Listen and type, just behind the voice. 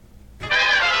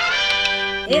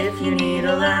If you need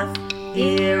a laugh,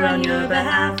 here on your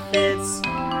behalf, it's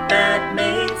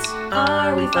Batmates.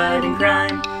 Are we fighting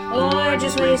crime or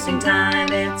just wasting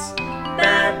time? It's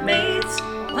Batmates.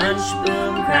 Punch,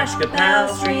 boom, crash,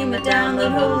 kapow, stream it,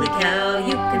 download, holy cow.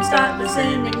 You can start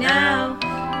listening now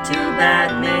to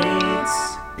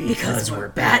Batmates, because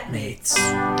we're Batmates.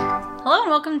 Hello and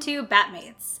welcome to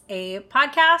Batmates, a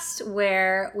podcast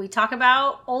where we talk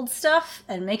about old stuff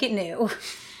and make it new.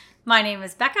 My name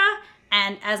is Becca,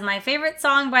 and as my favorite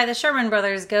song by the Sherman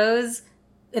Brothers goes,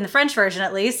 in the French version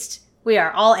at least, we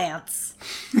are all ants.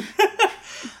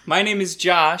 My name is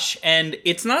Josh, and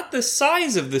it's not the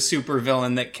size of the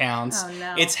supervillain that counts. Oh,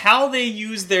 no. It's how they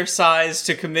use their size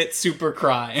to commit super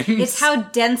crimes. It's how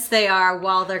dense they are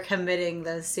while they're committing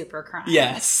those super crimes.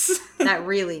 Yes. That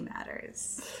really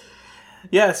matters.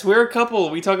 Yes, we're a couple.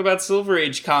 We talk about Silver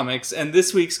Age comics, and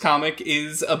this week's comic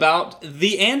is about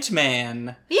the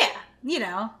Ant-Man. Yeah, you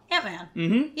know, Ant-Man.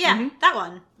 Mm-hmm. Yeah, mm-hmm. that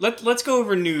one. Let's go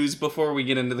over news before we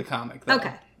get into the comic, though.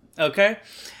 Okay.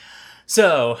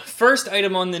 So, first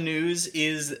item on the news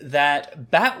is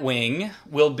that Batwing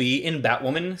will be in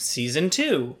Batwoman Season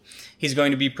 2. He's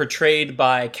going to be portrayed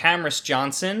by Camrus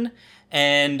Johnson,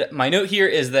 and my note here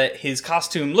is that his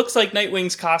costume looks like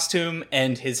Nightwing's costume,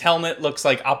 and his helmet looks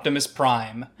like Optimus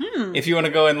Prime. If you want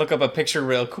to go and look up a picture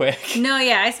real quick. No,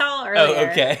 yeah, I saw earlier.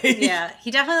 Oh, okay. Yeah,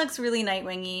 he definitely looks really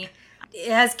Nightwing-y.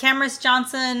 Has Camrus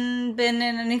Johnson been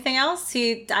in anything else?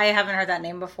 I haven't heard that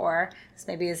name before. This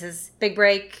maybe is his big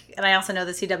break. And I also know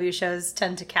the CW shows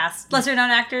tend to cast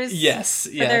lesser-known actors. Yes.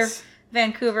 For their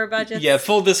Vancouver budgets. Yeah,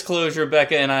 full disclosure,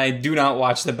 Becca and I do not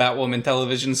watch the Batwoman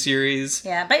television series.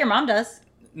 Yeah, I bet your mom does.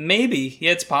 Maybe.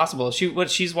 Yeah, it's possible.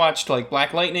 She's watched, like,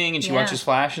 Black Lightning, and she watches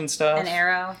Flash and stuff. And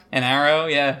Arrow.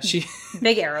 Yeah.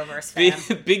 Big Arrowverse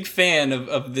fan. Big fan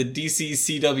of the DC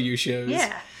CW shows.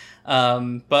 Yeah.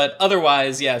 But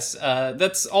otherwise, yes,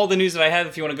 that's all the news that I have.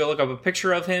 If you want to go look up a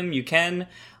picture of him, you can.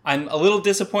 I'm a little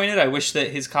disappointed. I wish that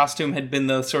his costume had been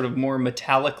the sort of more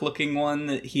metallic-looking one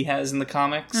that he has in the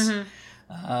comics. Mm-hmm.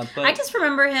 But I just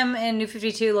remember him in New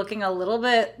 52 looking a little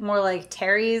bit more like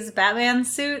Terry's Batman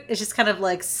suit. It's just kind of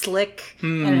like slick,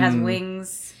 and it has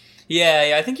wings.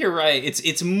 Yeah, I think you're right.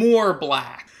 It's more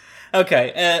black.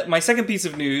 Okay, my second piece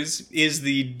of news is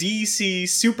the DC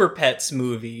Super Pets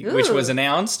movie, which was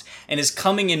announced and is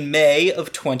coming in May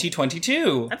of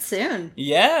 2022. That's soon.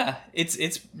 Yeah,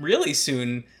 it's really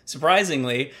soon,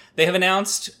 surprisingly. They have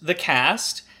announced the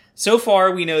cast. So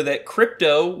far, we know that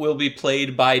Crypto will be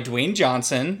played by Dwayne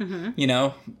Johnson,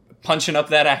 punching up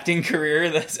that acting career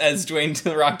as Dwayne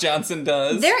 "The Rock" Johnson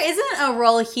does. There isn't a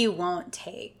role he won't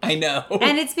take. I know.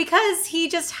 And it's because he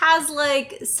just has,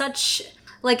 such...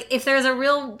 if there's a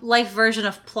real life version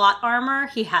of plot armor,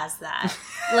 he has that.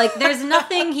 There's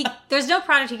no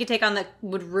product he could take on that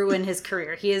would ruin his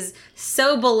career. He is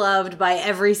so beloved by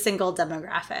every single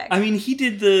demographic. I mean, he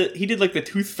did the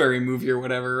Tooth Fairy movie or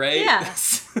whatever, right? Yeah.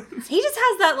 He just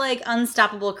has that,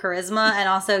 unstoppable charisma, and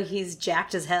also he's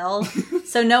jacked as hell.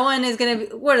 So no one is gonna be,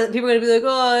 people are gonna be like,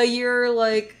 oh, you're,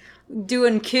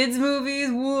 doing kids movies?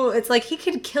 Woo. It's he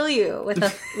could kill you with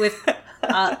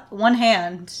one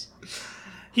hand.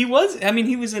 He was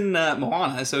in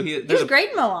Moana, so he was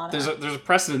great in Moana. There's a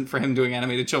precedent for him doing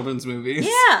animated children's movies.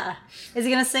 Yeah. Is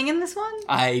he going to sing in this one?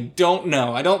 I don't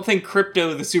know. I don't think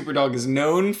Crypto the Superdog is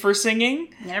known for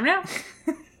singing. You never know.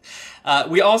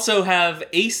 We also have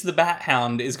Ace the Bat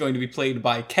Hound is going to be played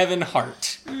by Kevin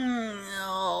Hart.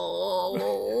 No.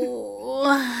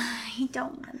 I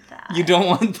don't want that. You don't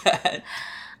want that?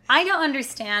 I don't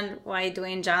understand why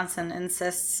Dwayne Johnson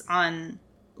insists on...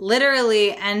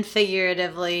 literally and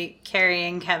figuratively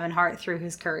carrying Kevin Hart through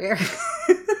his career.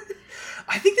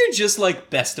 I think they're just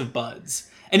best of buds.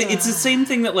 And it's the same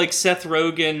thing that Seth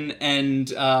Rogen and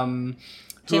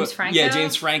James Franco? Yeah,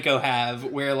 James Franco have,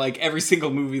 where every single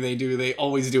movie they do, they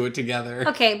always do it together.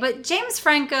 Okay, but James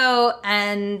Franco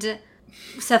and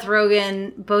Seth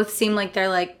Rogen both seem like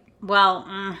they're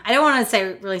I don't want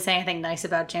to really say anything nice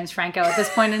about James Franco at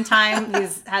this point in time.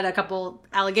 He's had a couple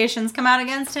allegations come out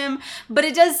against him. But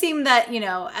it does seem that,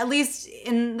 at least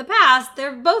in the past,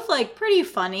 they're both, pretty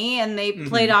funny, and they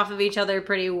played off of each other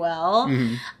pretty well.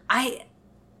 Mm-hmm.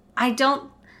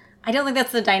 I don't think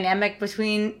that's the dynamic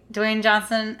between Dwayne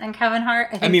Johnson and Kevin Hart.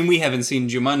 We haven't seen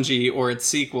Jumanji or its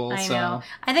sequel, I know.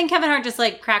 I think Kevin Hart just,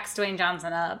 cracks Dwayne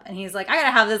Johnson up, and he's like, I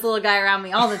gotta have this little guy around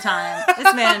me all the time.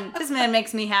 This man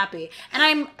makes me happy.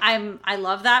 And I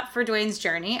love that for Dwayne's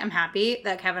journey. I'm happy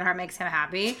that Kevin Hart makes him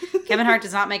happy. Kevin Hart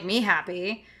does not make me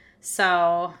happy,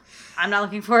 so I'm not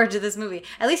looking forward to this movie.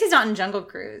 At least he's not in Jungle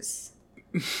Cruise.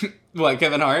 What,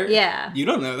 Kevin Hart? Yeah. You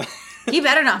don't know that. He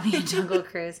better not be in Jungle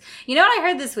Cruise. You know what I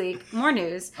heard this week? More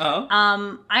news. Oh?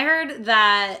 I heard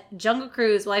that Jungle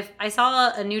Cruise, well, I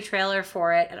saw a new trailer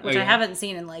for it, which I haven't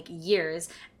seen in like years.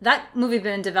 That movie's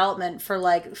been in development for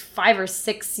like 5 or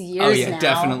 6 years now. Oh yeah,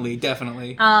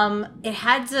 definitely. It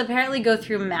had to apparently go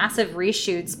through massive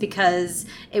reshoots because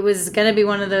it was going to be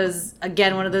one of those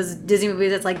Disney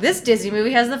movies that's like, this Disney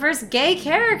movie has the first gay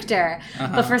character.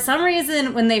 But for some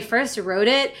reason, when they first wrote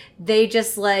it, they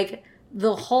just like,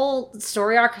 the whole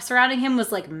story arc surrounding him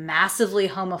was like massively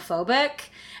homophobic.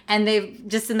 And they've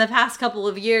just in the past couple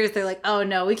of years, they're like, oh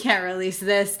no, we can't release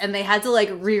this. And they had to like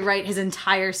rewrite his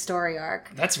entire story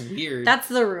arc. That's weird. That's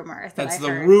the rumor. That's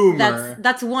the rumor.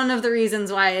 That's one of the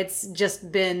reasons why it's just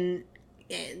been,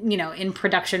 in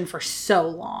production for so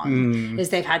long, is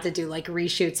they've had to do like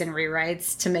reshoots and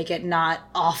rewrites to make it not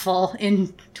awful in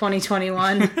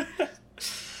 2021.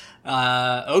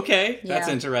 Okay, that's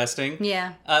interesting.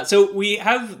 Yeah. So we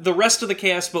have the rest of the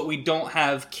cast, but we don't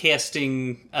have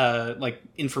casting,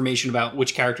 information about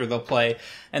which character they'll play.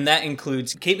 And that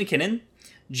includes Kate McKinnon,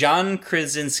 John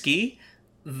Krasinski,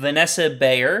 Vanessa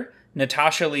Bayer,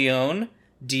 Natasha Lyonne,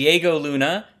 Diego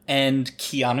Luna, and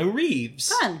Keanu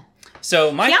Reeves. Fun.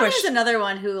 So my question is another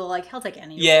one who he'll take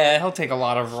any role. Yeah, he'll take a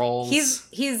lot of roles.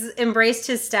 He's embraced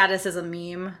his status as a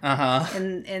meme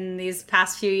in these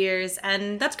past few years,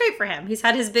 and that's great for him. He's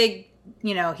had his big,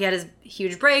 he had his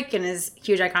huge break and his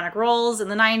huge iconic roles in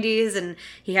the 90s, and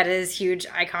he had his huge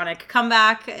iconic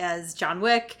comeback as John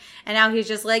Wick, and now he's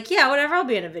just like, yeah, whatever, I'll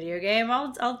be in a video game. I'll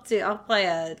play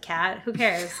a cat. Who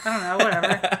cares? I don't know,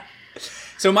 whatever.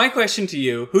 So my question to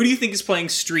you, who do you think is playing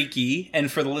Streaky?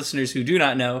 And for the listeners who do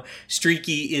not know,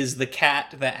 Streaky is the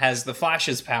cat that has the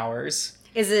Flash's powers.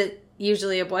 Is it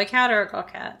usually a boy cat or a girl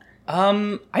cat?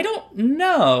 I don't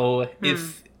know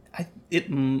if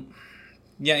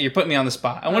yeah, you're putting me on the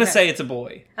spot. I want to say it's a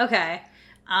boy. Okay.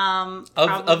 Of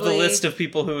the list of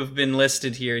people who have been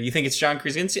listed here, do you think it's John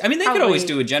Krasinski? I mean, they could always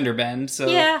do a gender bend, so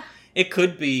yeah. It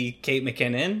could be Kate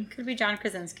McKinnon. Could be John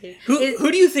Krasinski. Who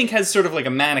do you think has sort of like a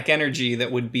manic energy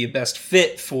that would be a best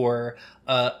fit for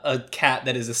a cat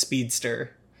that is a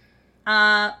speedster?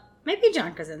 Maybe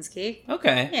John Krasinski.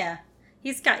 Okay. Yeah.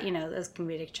 He's got, those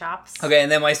comedic chops. Okay, and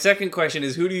then my second question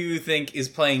is, who do you think is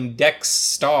playing Dex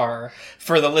Star?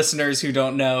 For the listeners who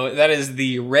don't know, that is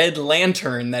the Red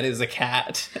Lantern that is a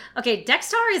cat. Okay, Dex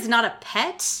Star is not a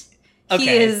pet.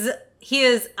 Okay. He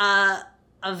is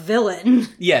a villain.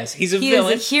 Yes, he's a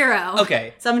villain. He's a hero.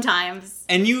 Okay. Sometimes.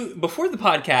 And you, before the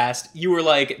podcast, you were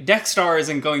like, Dex Star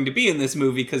isn't going to be in this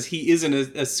movie because he isn't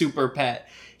a super pet.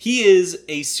 He is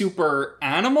a super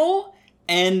animal,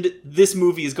 and this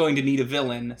movie is going to need a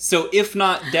villain. So if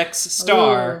not Dex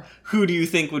Star, who do you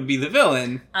think would be the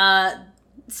villain?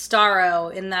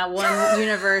 Starro in that one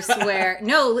universe where...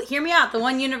 No, hear me out. The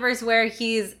one universe where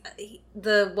he's...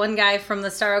 The one guy from the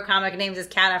Starro comic names his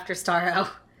cat after Starro.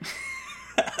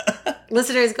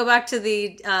 Listeners, go back to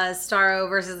the Starro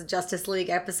versus Justice League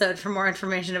episode for more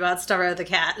information about Starro the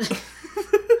cat.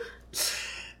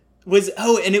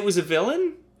 And it was a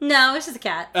villain? No, it's just a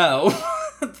cat. Oh.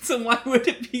 So why would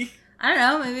it be? I don't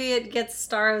know. Maybe it gets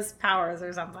Starro's powers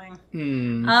or something. Do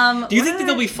you think that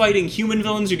they'll be fighting human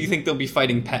villains, or do you think they'll be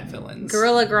fighting pet villains?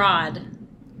 Gorilla Grodd.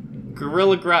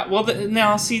 Well,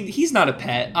 now, see, he's not a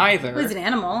pet either. Well, he's an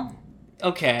animal.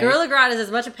 Okay. Gorilla Grodd is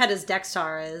as much a pet as Dex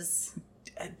Star is.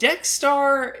 Dex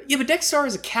Star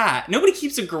is a cat. Nobody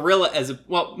keeps a gorilla as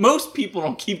most people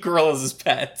don't keep gorillas as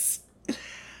pets.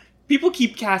 People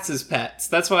keep cats as pets.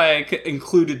 That's why I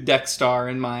included Dex Star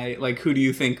in my, who do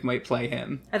you think might play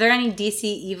him? Are there any DC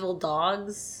evil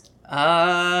dogs?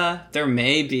 There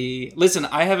may be. Listen,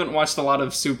 I haven't watched a lot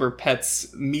of Super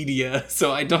Pets media,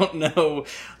 so I don't know,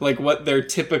 what their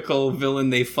typical villain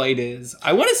they fight is.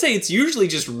 I want to say it's usually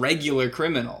just regular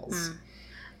criminals.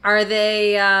 Are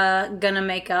they gonna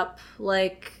make up,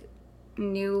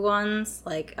 new ones?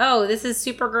 This is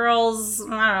Supergirl's,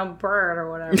 I don't know, bird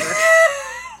or whatever.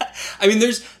 I mean,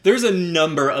 there's a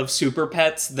number of super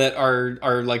pets that are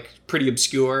pretty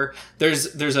obscure.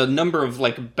 There's a number of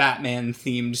Batman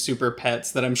themed super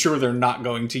pets that I'm sure they're not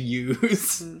going to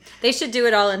use. They should do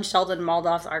it all in Sheldon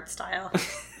Moldoff's art style.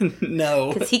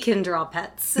 No, because he can draw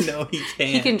pets. No, he can't.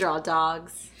 He can draw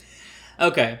dogs.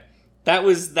 Okay, that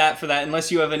was that for that.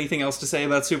 Unless you have anything else to say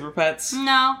about super pets?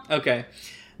 No. Okay.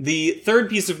 The third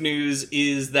piece of news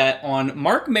is that on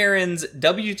Mark Maron's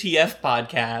WTF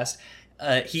podcast,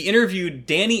 he interviewed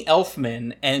Danny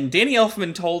Elfman, and Danny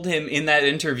Elfman told him in that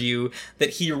interview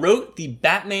that he wrote the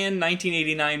Batman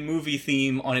 1989 movie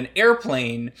theme on an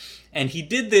airplane, and he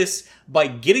did this by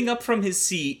getting up from his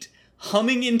seat,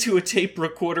 humming into a tape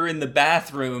recorder in the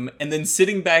bathroom and then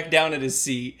sitting back down at his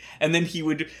seat, and then he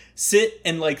would sit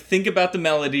and like think about the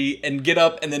melody and get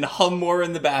up and then hum more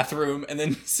in the bathroom and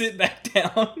then sit back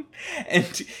down. And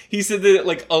he said that it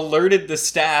like alerted the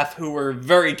staff, who were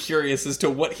very curious as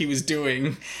to what he was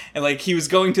doing, and like he was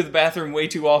going to the bathroom way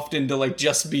too often to like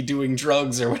just be doing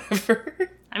drugs or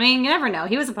whatever. I mean, you never know.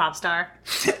 He was a pop star.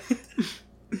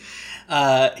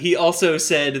 He also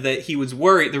said that he was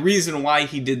worried. The reason why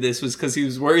he did this was because he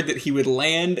was worried that he would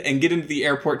land and get into the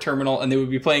airport terminal and they would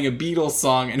be playing a Beatles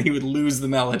song and he would lose the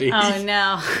melody. Oh,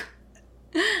 no.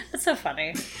 That's so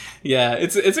funny. Yeah,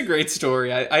 it's a great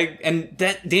story. And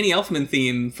that Danny Elfman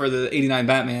theme for the '89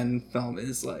 Batman film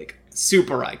is like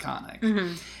super iconic.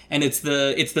 Mm-hmm. And it's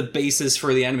the basis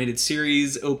for the animated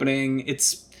series opening.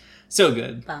 It's so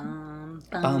good. Bum,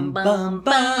 bum, bum,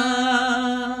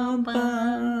 bum,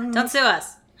 bum. Don't sue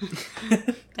us.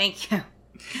 Thank you.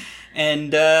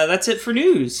 And that's it for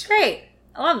news. Great.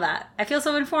 I love that. I feel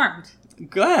so informed.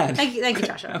 Glad. Thank you,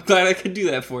 Joshua. I'm glad I could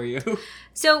do that for you.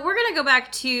 So we're going to go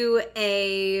back to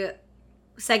a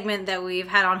segment that we've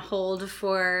had on hold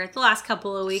for the last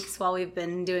couple of weeks while we've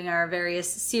been doing our various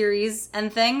series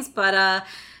and things. But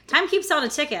time keeps on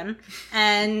a-ticking,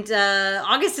 and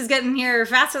August is getting here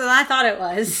faster than I thought it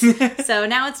was. So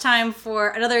now it's time for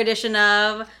another edition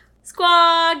of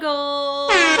Squad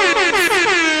Goals.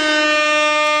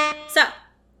 So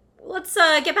let's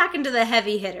get back into the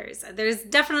heavy hitters. There's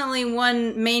definitely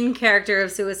one main character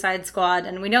of Suicide Squad,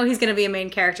 and we know he's going to be a main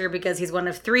character because he's one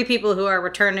of 3 people who are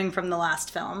returning from the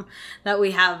last film that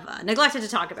we have neglected to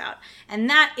talk about, and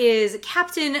that is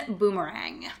Captain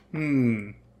Boomerang.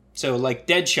 So, like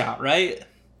Deadshot, right?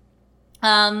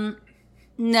 No,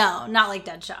 not like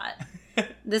Deadshot.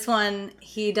 This one,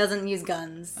 he doesn't use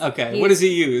guns. Okay, what does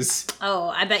he use? Oh,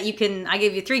 I bet you can... I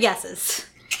give you 3 guesses.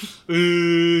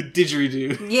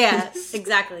 Didgeridoo. Yeah,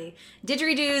 exactly.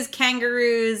 Didgeridoos,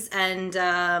 kangaroos, and...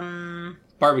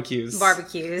 barbecues.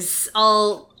 Barbecues.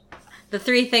 All the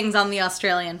 3 things on the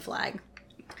Australian flag.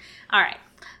 All right.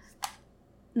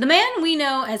 The man we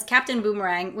know as Captain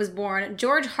Boomerang was born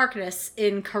George Harkness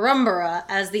in Corumburra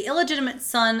as the illegitimate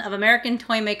son of American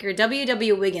toymaker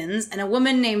W.W. Wiggins and a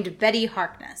woman named Betty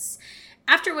Harkness.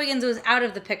 After Wiggins was out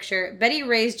of the picture, Betty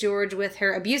raised George with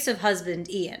her abusive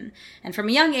husband, Ian. And from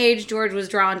a young age, George was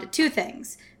drawn to 2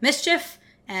 things: mischief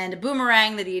and a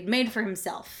boomerang that he had made for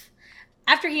himself.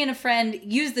 After he and a friend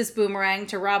used this boomerang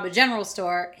to rob a general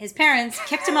store, his parents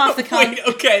kicked him off the Wait,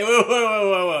 okay,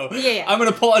 whoa. Yeah. I'm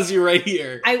gonna pause you right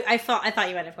here. I thought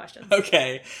you might have questions.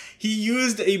 Okay. He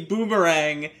used a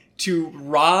boomerang to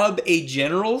rob a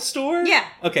general store? Yeah.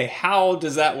 Okay, how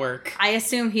does that work? I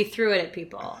assume he threw it at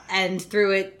people and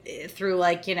threw it through,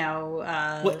 like,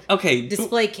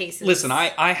 display cases. Listen,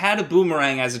 I had a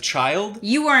boomerang as a child.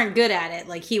 You weren't good at it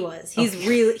like he was.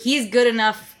 He's good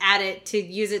enough at it to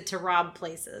use it to rob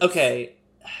places. Okay.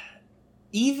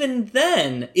 Even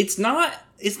then, it's not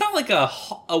like a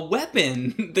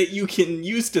weapon that you can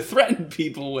use to threaten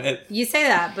people with. You say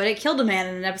that, but it killed a man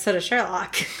in an episode of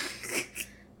Sherlock.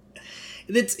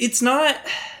 It's not,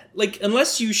 like,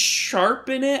 unless you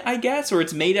sharpen it, I guess, or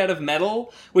it's made out of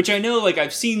metal, which I know, like,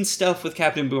 I've seen stuff with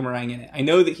Captain Boomerang in it. I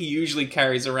know that he usually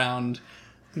carries around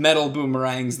metal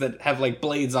boomerangs that have, like,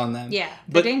 blades on them. Yeah,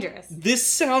 they're dangerous. This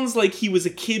sounds like he was a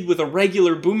kid with a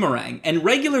regular boomerang, and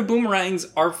regular boomerangs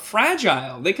are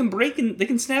fragile. They can break and they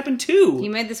can snap in 2. He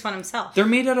made this one himself. They're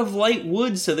made out of light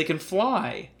wood so they can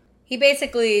fly. He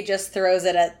basically just throws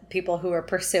it at people who are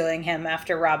pursuing him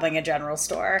after robbing a general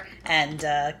store and,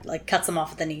 cuts them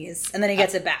off at the knees. And then he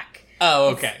gets it back. Oh,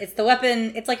 okay. It's the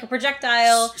weapon. It's like a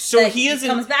projectile that he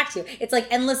comes back to. It's like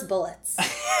endless bullets.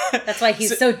 That's why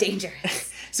he's so dangerous.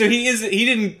 So he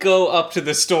didn't go up to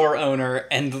the store owner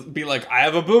and be like, I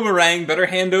have a boomerang, better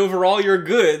hand over all your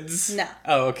goods. No.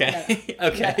 Oh, okay. No.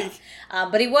 Okay. No.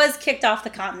 But he was kicked off the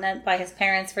continent by his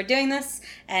parents for doing this,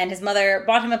 and his mother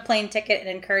bought him a plane ticket and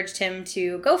encouraged him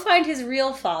to go find his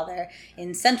real father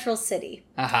in Central City.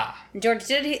 Aha. George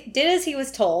did as he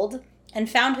was told, and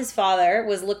found his father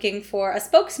was looking for a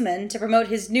spokesman to promote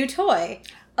his new toy,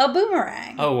 a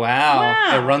boomerang. Oh,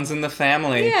 wow. It runs in the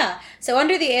family. Yeah. So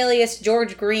under the alias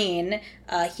George Green,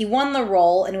 he won the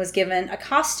role and was given a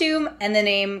costume and the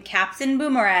name Captain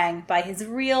Boomerang by his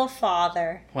real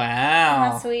father. Wow.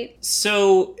 Isn't that sweet?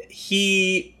 So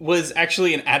he was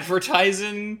actually an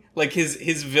advertising, like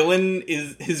his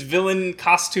villain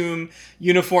costume,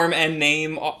 uniform, and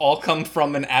name all come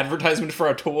from an advertisement for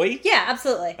a toy? Yeah,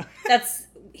 absolutely.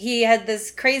 He had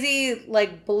this crazy,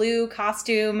 like, blue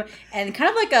costume and kind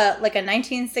of like a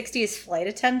 1960s flight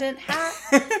attendant hat.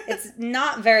 It's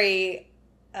not very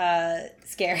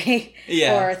scary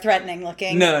Yeah. or threatening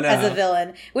looking No. as a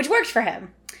villain, which worked for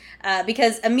him.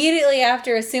 Because immediately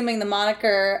after assuming the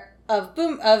moniker of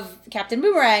Captain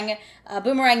Boomerang,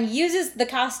 Boomerang uses the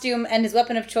costume and his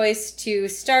weapon of choice to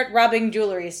start robbing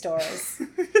jewelry stores.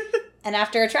 And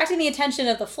after attracting the attention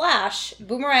of the Flash,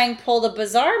 Boomerang pulled a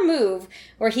bizarre move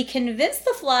where he convinced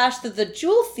the Flash that the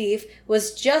jewel thief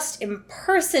was just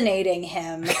impersonating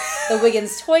him, the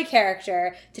Wiggins toy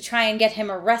character, to try and get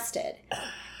him arrested.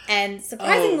 And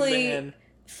surprisingly,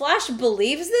 Flash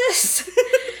believes this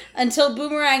until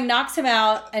Boomerang knocks him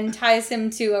out and ties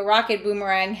him to a rocket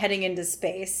boomerang heading into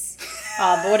space.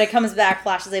 But when it comes back,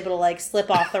 Flash is able to, like, slip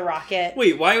off the rocket.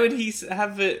 Wait, why would he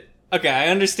have it... Okay, I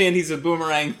understand he's a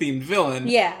Boomerang-themed villain.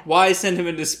 Yeah. Why send him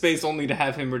into space only to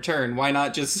have him return? Why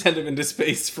not just send him into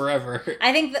space forever?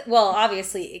 I think that, well,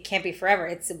 obviously, it can't be forever.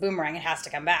 It's a boomerang. It has to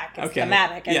come back. It's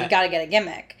thematic, and you got to get a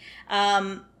gimmick.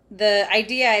 The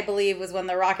idea, I believe, was when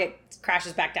the rocket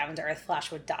crashes back down into Earth, Flash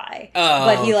would die. Oh,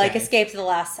 but he, like, escaped the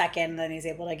last second, and then he's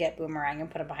able to get Boomerang and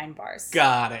put him behind bars.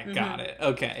 Got it.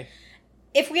 Okay.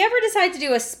 If we ever decide to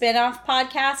do a spin-off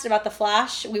podcast about The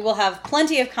Flash, we will have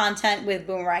plenty of content with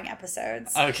Boomerang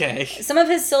episodes. Okay. Some of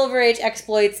his Silver Age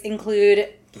exploits include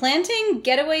planting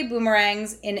getaway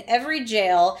boomerangs in every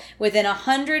jail within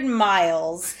 100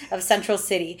 miles of Central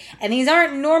City. And these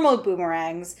aren't normal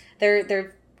boomerangs.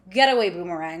 They're getaway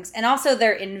boomerangs. And also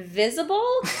they're invisible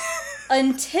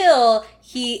until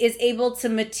he is able to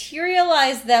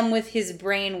materialize them with his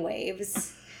brain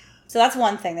waves. So that's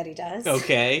one thing that he does.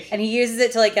 Okay. And he uses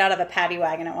it to, like, get out of a paddy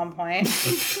wagon at one point.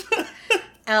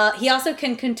 He also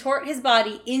can contort his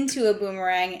body into a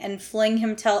boomerang and fling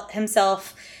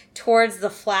himself towards the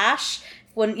Flash.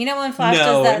 When Flash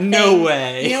does that thing? No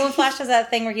way. You know when Flash does that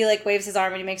thing where he, like, waves his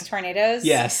arm and he makes tornadoes?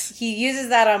 Yes. He uses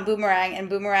that on Boomerang, and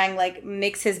Boomerang, like,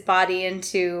 makes his body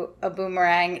into a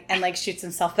boomerang and, like, shoots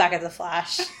himself back at the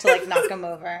Flash to, like, knock him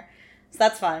over. So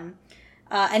that's fun.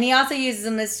 And he also uses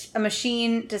a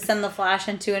machine to send the Flash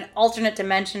into an alternate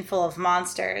dimension full of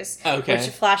monsters. Okay. Which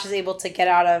Flash is able to get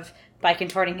out of by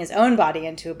contorting his own body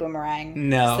into a boomerang.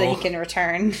 No. So that he can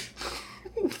return.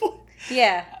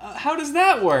 Yeah. How does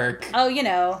that work?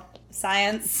 Oh,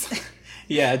 science.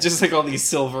 Yeah, just like all these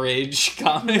Silver Age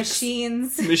comics.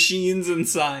 Machines and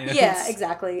science. Yeah,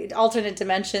 exactly. Alternate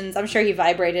dimensions. I'm sure he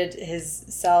vibrated his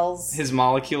cells. His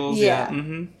molecules, yeah.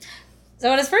 Mm-hmm.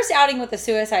 So in his first outing with the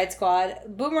Suicide Squad,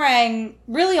 Boomerang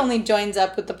really only joins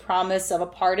up with the promise of a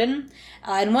pardon.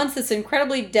 And once this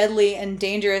incredibly deadly and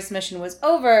dangerous mission was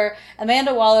over,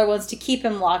 Amanda Waller wants to keep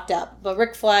him locked up. But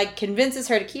Rick Flag convinces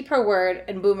her to keep her word,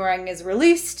 and Boomerang is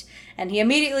released, and he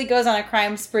immediately goes on a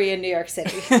crime spree in New York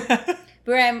City.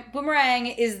 Boomerang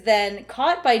is then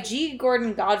caught by G.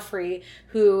 Gordon Godfrey,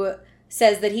 who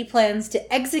says that he plans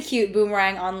to execute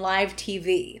Boomerang on live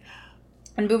TV.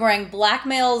 And Boomerang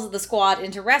blackmails the squad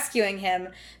into rescuing him,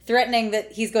 threatening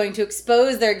that he's going to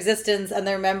expose their existence and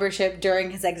their membership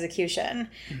during his execution.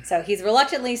 So he's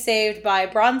reluctantly saved by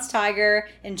Bronze Tiger,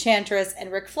 Enchantress,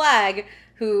 and Rick Flag,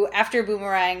 who, after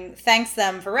Boomerang thanks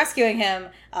them for rescuing him,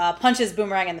 punches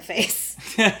Boomerang in the face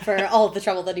for all of the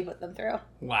trouble that he put them through.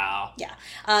 Wow. Yeah.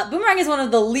 Boomerang is one of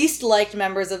the least liked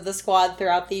members of the squad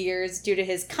throughout the years due to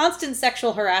his constant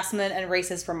sexual harassment and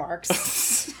racist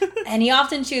remarks. And he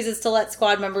often chooses to let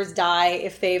squad members die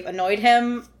if they've annoyed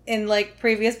him in, like,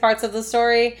 previous parts of the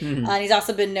story. Mm-hmm. And he's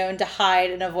also been known to hide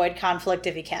and avoid conflict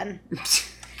if he can.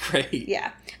 Great.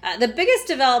 Yeah. The biggest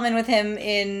development with him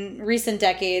in recent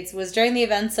decades was during the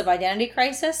events of Identity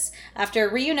Crisis. After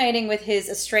reuniting with his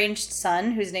estranged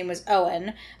son, whose name was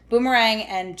Owen, Boomerang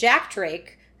and Jack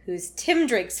Drake, who's Tim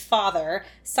Drake's father,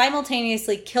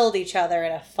 simultaneously killed each other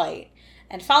in a fight.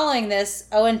 And following this,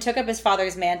 Owen took up his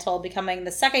father's mantle, becoming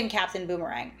the second Captain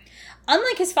Boomerang.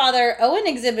 Unlike his father, Owen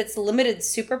exhibits limited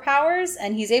superpowers,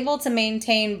 and he's able to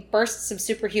maintain bursts of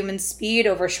superhuman speed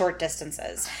over short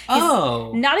distances.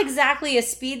 He's not exactly a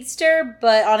speedster,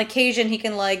 but on occasion he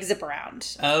can, like, zip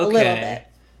around a little bit.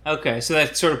 Okay, so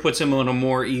that sort of puts him on a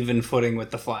more even footing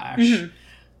with the Flash. Mm-hmm.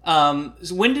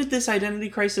 So when did this Identity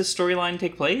Crisis storyline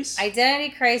take place? Identity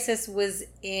Crisis was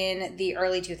in the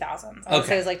early 2000s. I would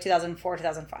say it was like 2004,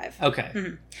 2005.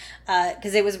 Okay.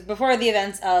 Because it was before the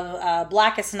events of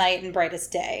Blackest Night and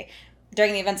Brightest Day.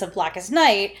 During the events of Blackest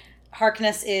Night,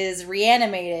 Harkness is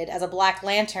reanimated as a Black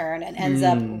Lantern and ends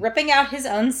up ripping out his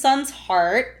own son's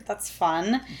heart. That's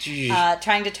fun.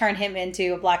 Trying to turn him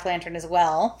into a Black Lantern as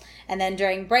well. And then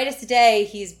during Brightest Day,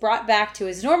 he's brought back to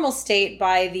his normal state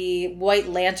by the White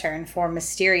Lantern for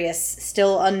mysterious,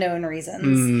 still unknown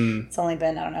reasons. It's only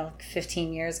been, I don't know,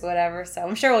 15 years or whatever, so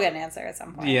I'm sure we'll get an answer at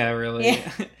some point. Yeah, really.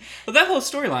 Yeah. Well, that whole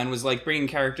storyline was like bringing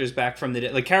characters back from the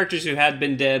dead. Like characters who had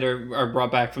been dead are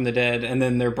brought back from the dead, and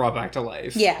then they're brought back to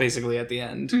life, basically at the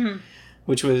end.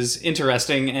 Which was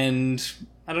interesting, and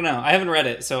I don't know. I haven't read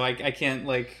it, so I can't,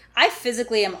 like... I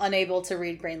physically am unable to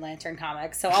read Green Lantern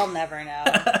comics, so I'll never know.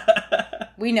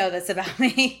 We know this about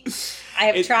me. I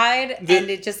have tried, and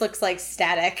it just looks like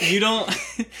static. You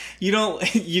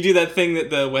do that thing that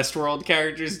the Westworld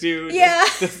characters do. Yeah.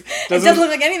 It doesn't look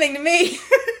like anything to me.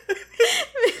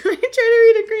 I try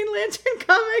to read a Green Lantern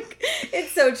comic.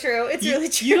 It's so true. It's really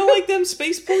true. You don't like them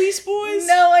Space Police boys?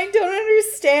 No, I don't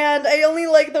understand. I only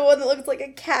like the one that looks like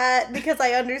a cat because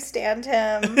I understand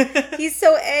him. He's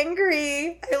so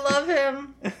angry. I love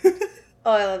him.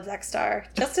 Oh, I love Dexter.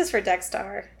 Justice for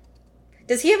Dexter.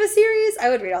 Does he have a series? I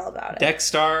would read all about it.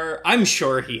 Dexter, I'm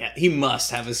sure he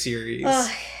must have a series.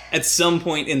 At some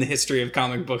point in the history of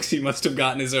comic books, he must have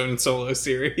gotten his own solo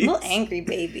series. A little angry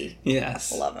baby.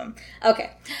 Yes. Love him.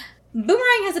 Okay.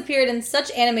 Boomerang has appeared in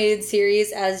such animated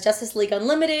series as Justice League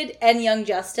Unlimited and Young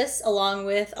Justice, along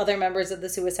with other members of the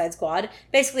Suicide Squad.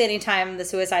 Basically, anytime the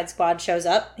Suicide Squad shows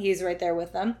up, he's right there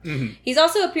with them. He's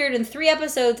also appeared in 3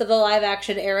 episodes of the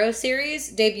live-action Arrow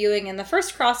series, debuting in the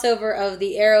first crossover of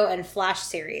the Arrow and Flash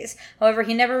series. However,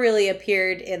 he never really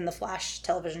appeared in the Flash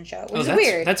television show, which is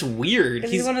weird. That's weird.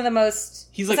 He's one of the most...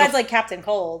 Besides, like Captain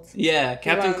Cold. Yeah,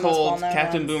 Captain Cold,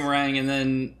 Captain Boomerang, and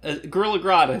then Gorilla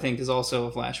Grodd, I think, is also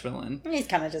a Flash villain. He's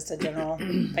kind of just a general,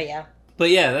 but yeah. But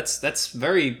yeah, that's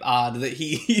very odd that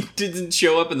he didn't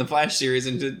show up in the Flash series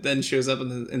and then shows up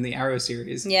in the Arrow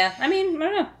series. Yeah, I mean, I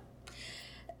don't know.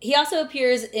 He also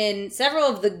appears in several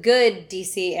of the good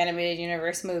DC Animated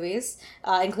Universe movies,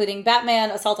 including Batman,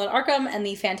 Assault on Arkham, and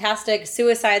the fantastic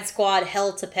Suicide Squad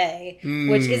Hell to Pay,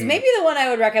 which is maybe the one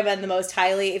I would recommend the most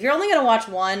highly. If you're only going to watch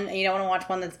one, and you don't want to watch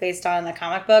one that's based on a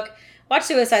comic book, watch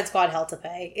Suicide Squad Hell to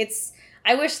Pay.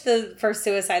 I wish the first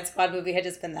Suicide Squad movie had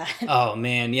just been that. Oh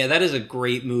man, yeah, that is a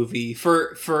great movie.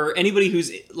 For anybody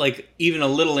who's like even a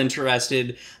little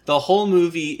interested, the whole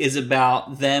movie is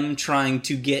about them trying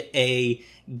to get a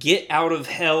get out of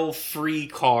hell free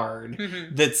card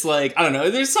that's like, I don't know,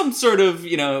 there's some sort of,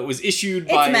 it was issued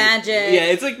by... It's magic. Yeah,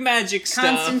 it's like magic stuff.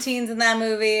 Constantine's in that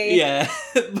movie. Yeah,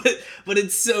 but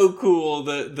it's so cool,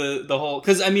 the whole...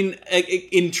 Because, I mean,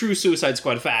 in true Suicide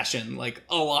Squad fashion, like,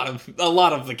 a lot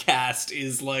of the cast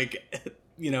is, like,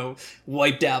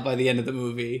 wiped out by the end of the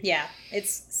movie. Yeah,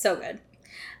 it's so good.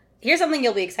 Here's something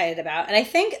you'll be excited about. And I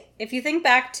think, if you think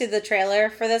back to the trailer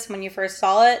for this when you first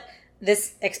saw it,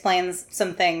 this explains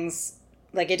some things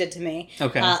like it did to me.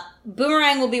 Okay.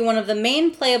 Boomerang will be one of the main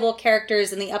playable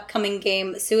characters in the upcoming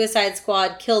game Suicide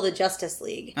Squad Kill the Justice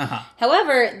League.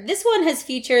 However, this one has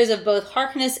features of both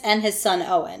Harkness and his son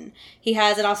Owen. He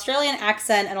has an Australian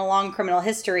accent and a long criminal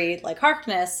history like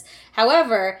Harkness.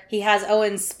 However, he has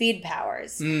Owen's speed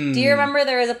powers. Do you remember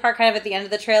there was a part kind of at the end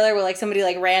of the trailer where like somebody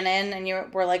like ran in and you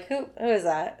were like, who is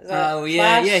that? Is that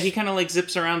Flash? Yeah, he kind of like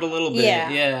zips around a little bit.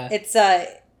 Yeah.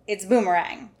 It's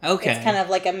Boomerang. Okay. It's kind of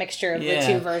like a mixture of the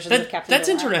two versions of Captain That's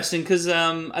Boomerang. interesting, because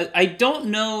I don't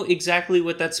know exactly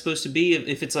what that's supposed to be,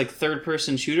 if it's like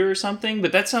third-person shooter or something,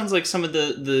 but that sounds like some of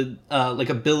the like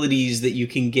abilities that you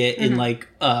can get in like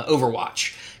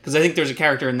Overwatch. Because I think there's a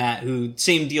character in that who,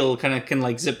 same deal, kind of can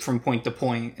like zip from point to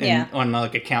point on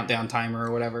like a countdown timer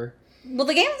or whatever. Well,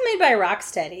 the game's made by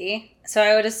Rocksteady, so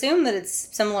I would assume that it's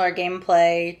similar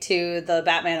gameplay to the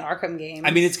Batman Arkham game.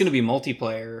 I mean, it's going to be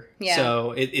multiplayer,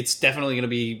 so it's definitely going to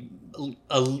be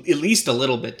at least a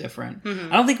little bit different.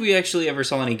 I don't think we actually ever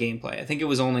saw any gameplay. I think it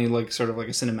was only like sort of like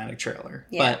a cinematic trailer.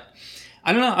 Yeah. But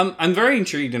I don't know. I'm very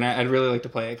intrigued, and I'd really like to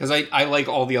play it because I like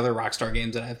all the other Rockstar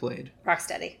games that I've played.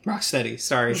 Rocksteady.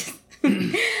 Sorry.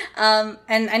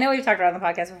 And I know we've talked about it on the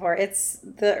podcast before. It's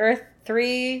the Earth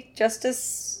 3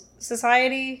 Justice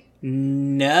Society?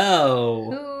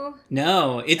 No,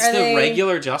 it's the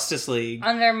regular Justice League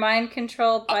under mind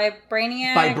control by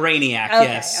Brainiac.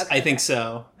 Yes, I think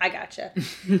so. I gotcha.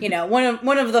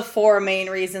 One of the 4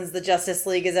 main reasons the Justice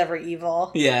League is ever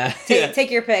evil. Yeah, take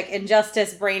your pick: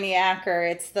 Injustice, Brainiac, or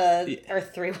it's the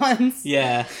Earth 3 ones.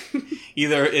 Yeah,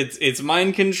 either it's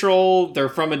mind control, they're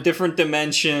from a different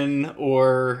dimension,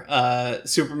 or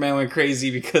Superman went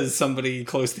crazy because somebody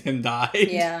close to him died.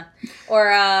 Yeah, or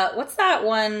what's that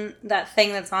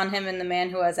thing that's on him in The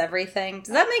Man Who Has Everything?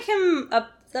 Does that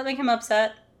make him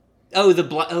upset? Oh,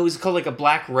 it's called like a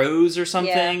Black Rose or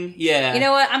something? Yeah. You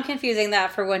know what? I'm confusing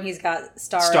that for when he's got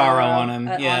Starro on him.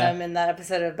 on him in that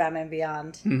episode of Batman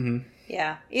Beyond. Mm-hmm.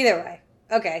 Yeah. Either way.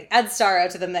 Okay. Add Starro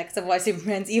to the mix of why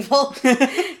Superman's evil.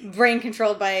 Brain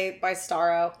controlled by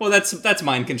Starro. Well, that's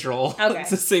mind control. Okay. It's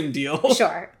the same deal.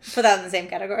 Sure. Put that in the same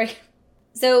category.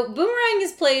 So, Boomerang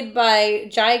is played by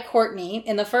Jai Courtney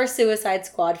in the first Suicide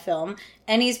Squad film,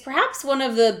 and he's perhaps one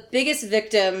of the biggest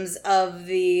victims of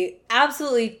the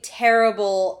absolutely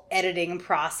terrible editing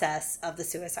process of the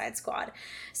Suicide Squad.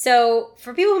 So,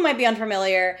 for people who might be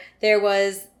unfamiliar,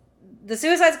 the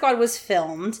Suicide Squad was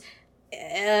filmed.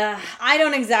 I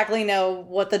don't exactly know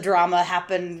what the drama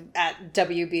happened at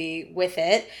WB with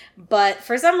it, but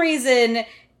for some reason,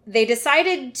 they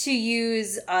decided to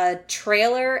use a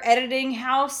trailer editing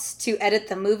house to edit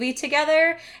the movie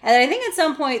together. And I think at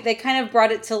some point they kind of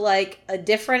brought it to like a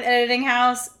different editing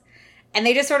house. And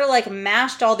they just sort of like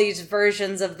mashed all these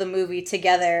versions of the movie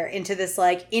together into this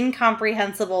like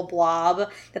incomprehensible blob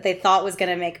that they thought was going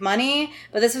to make money.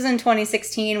 But this was in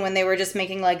 2016 when they were just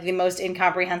making like the most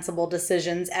incomprehensible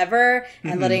decisions ever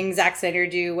and letting Zack Snyder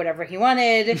do whatever he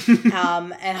wanted.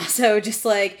 And also just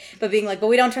like, but being like, but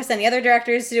we don't trust any other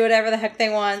directors to do whatever the heck they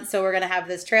want. So we're going to have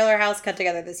this trailer house cut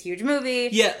together this huge movie.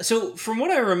 Yeah. So from what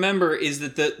I remember is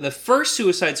that the first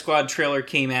Suicide Squad trailer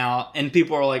came out and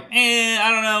people were like,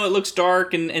 I don't know. It looks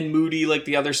dark and moody like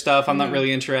the other stuff. I'm not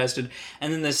really interested.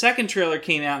 And then the second trailer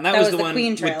came out, and that was the one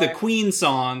Queen with the Queen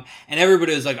song, and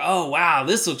everybody was like, oh, wow,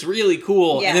 this looks really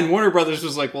cool. Yeah. And then Warner Brothers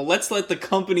was like, well, let's let the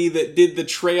company that did the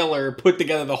trailer put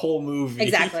together the whole movie.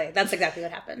 Exactly. That's exactly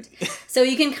what happened. So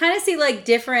you can kind of see like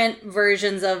different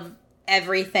versions of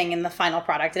everything in the final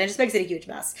product, and it just makes it a huge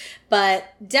mess. But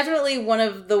definitely one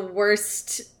of the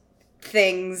worst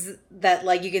things that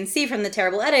like you can see from the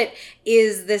terrible edit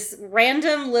is this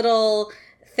random little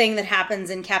thing that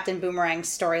happens in Captain Boomerang's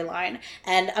storyline.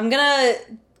 And I'm gonna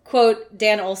quote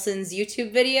Dan Olsen's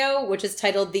YouTube video, which is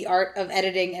titled The Art of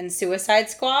Editing in Suicide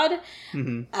Squad.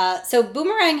 So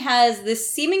Boomerang has this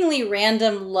seemingly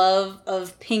random love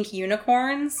of pink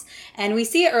unicorns, and we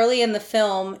see it early in the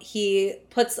film. He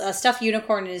puts a stuffed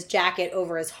unicorn in his jacket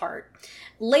over his heart.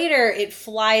 Later, it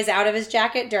flies out of his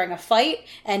jacket during a fight,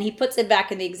 and he puts it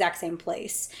back in the exact same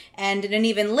place. And in an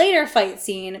even later fight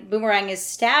scene, Boomerang is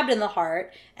stabbed in the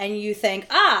heart, and you think,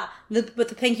 with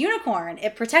the pink unicorn,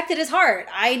 it protected his heart.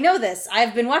 I know this.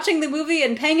 I've been watching the movie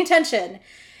and paying attention.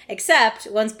 Except,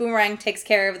 once Boomerang takes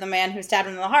care of the man who stabbed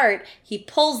him in the heart, he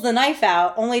pulls the knife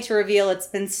out, only to reveal it's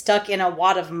been stuck in a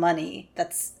wad of money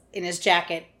that's in his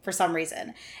jacket for some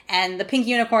reason. And the pink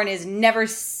unicorn is never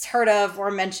heard of or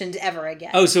mentioned ever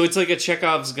again. Oh, so it's like a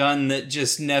Chekhov's gun that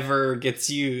just never gets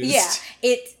used.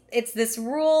 Yeah. It's this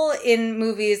rule in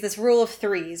movies, this rule of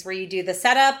threes, where you do the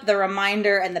setup, the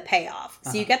reminder, and the payoff.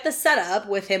 So you get the setup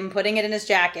with him putting it in his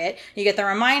jacket. You get the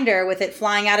reminder with it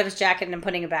flying out of his jacket and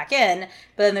putting it back in.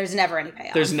 But then there's never any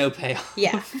payoff. There's no payoff.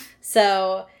 Yeah.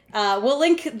 So we'll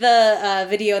link the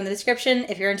video in the description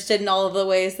if you're interested in all of the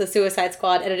ways the Suicide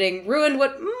Squad editing ruined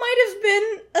what might have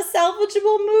been a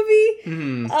salvageable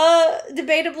movie.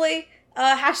 Debatably.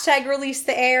 Hashtag release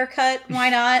the air cut. Why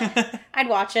not? I'd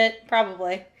watch it,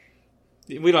 probably.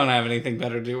 We don't have anything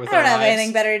better to do with our lives. I don't have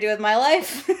anything better to do with my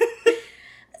life.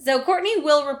 So Courtney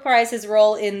will reprise his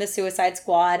role in the Suicide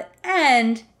Squad,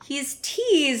 and he's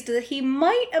teased that he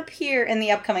might appear in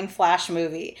the upcoming Flash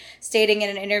movie, stating in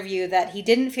an interview that he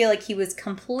didn't feel like he was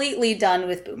completely done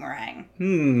with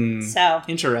Boomerang. So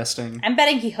interesting. I'm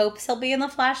betting he hopes he'll be in the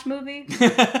Flash movie.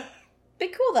 Be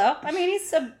cool though. I mean,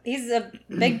 he's a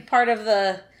big part of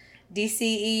the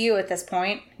DCEU at this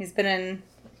point. He's been in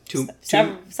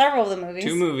several of the movies.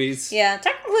 2 movies. Yeah,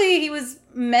 technically he was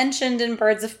mentioned in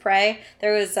Birds of Prey.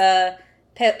 There was a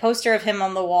poster of him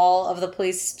on the wall of the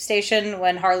police station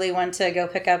when Harley went to go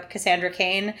pick up Cassandra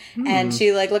Cain, and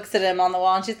she like looks at him on the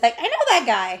wall and she's like, I know that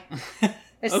guy.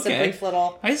 It's just a brief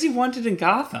little... Why is he wanted in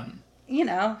Gotham? You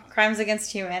know, crimes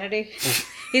against humanity.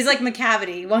 He's like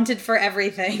McCavity, wanted for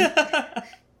everything.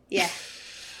 Yeah.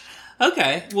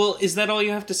 Okay, well, is that all you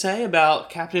have to say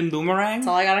about Captain Boomerang? That's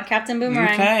all I got on Captain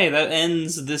Boomerang. Okay, that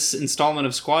ends this installment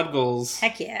of Squad Goals.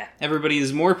 Heck yeah. Everybody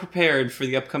is more prepared for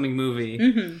the upcoming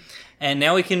movie. And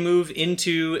now we can move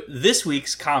into this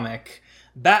week's comic,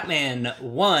 Batman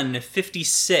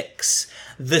 156,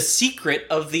 The Secret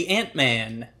of the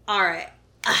Ant-Man. All right.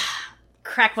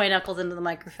 Crack my knuckles into the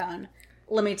microphone.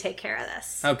 Let me take care of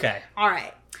this. Okay. All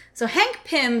right. So Hank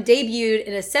Pym debuted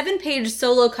in a 7-page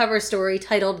solo cover story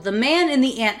titled The Man in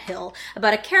the Anthill,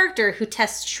 about a character who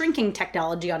tests shrinking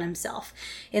technology on himself.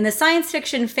 In the science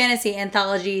fiction fantasy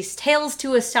anthology Tales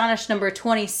to Astonish number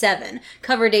 27,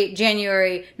 cover date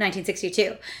January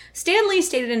 1962. Stan Lee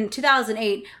stated in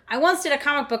 2008, "I once did a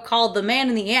comic book called The Man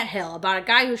in the Anthill, about a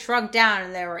guy who shrunk down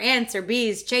and there were ants or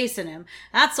bees chasing him.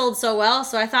 That sold so well,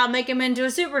 so I thought making him into a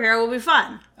superhero would be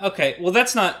fun." Okay, well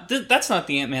that's not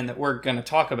the Ant-Man that we're going to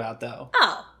talk about, though.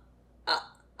 Oh.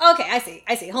 Okay,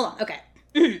 I see. Hold on,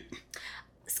 okay.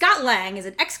 Scott Lang is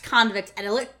an ex-convict and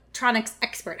electronics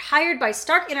expert hired by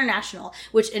Stark International,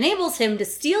 which enables him to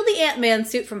steal the Ant-Man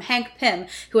suit from Hank Pym,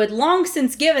 who had long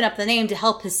since given up the name to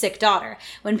help his sick daughter.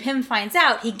 When Pym finds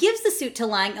out, he gives the suit to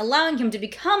Lang, allowing him to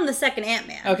become the second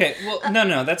Ant-Man. Okay, well,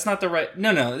 no, that's not the right...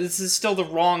 No, this is still the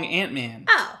wrong Ant-Man.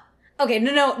 Oh. Okay,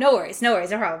 no worries, no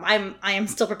problem. I am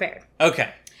still prepared.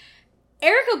 Okay.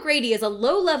 Eric O'Grady is a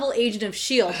low-level agent of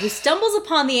S.H.I.E.L.D. who stumbles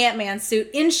upon the Ant-Man suit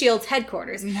in S.H.I.E.L.D.'s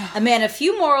headquarters. No. A man of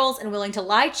few morals and willing to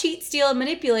lie, cheat, steal, and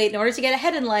manipulate in order to get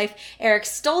ahead in life, Eric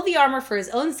stole the armor for his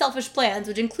own selfish plans,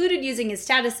 which included using his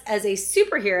status as a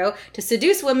superhero to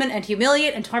seduce women and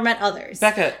humiliate and torment others.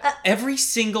 Becca, every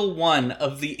single one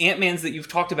of the Ant-Mans that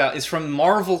you've talked about is from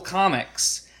Marvel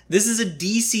Comics. This is a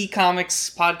DC Comics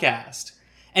podcast.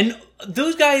 And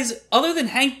those guys, other than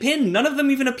Hank Pym, none of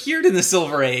them even appeared in the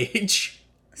Silver Age.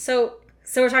 So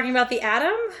we're talking about the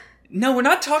Atom? No, we're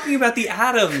not talking about the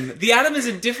Atom. The Atom is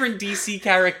a different DC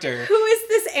character. Who is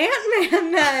this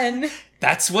Ant-Man, then?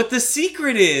 That's what the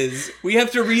secret is. We have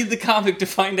to read the comic to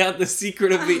find out the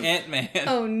secret of the Ant-Man.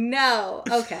 Oh no.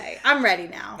 Okay, I'm ready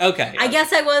now. Okay. I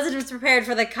guess I wasn't as prepared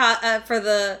for the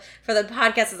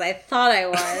podcast as I thought I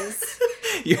was.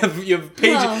 you have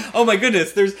pages. Oh my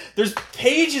goodness, there's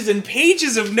pages and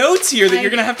pages of notes here that you're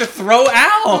gonna have to throw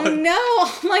out. Oh no,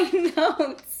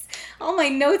 all my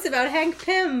notes about Hank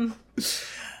Pym.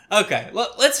 Okay,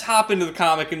 let's hop into the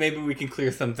comic and maybe we can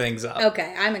clear some things up.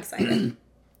 Okay, I'm excited.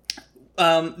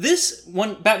 This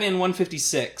one, Batman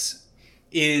 156,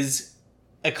 is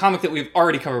a comic that we've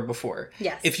already covered before.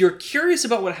 Yes. If you're curious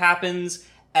about what happens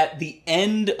at the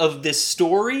end of this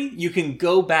story, you can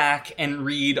go back and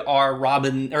read our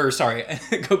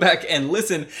go back and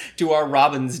listen to our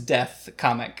Robin's Death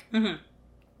comic. Mm-hmm.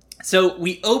 So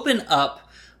we open up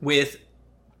with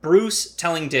Bruce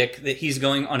telling Dick that he's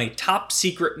going on a top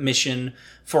secret mission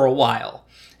for a while.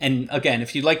 And again,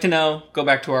 if you'd like to know, go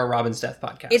back to our Robin's Death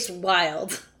podcast. It's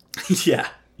wild.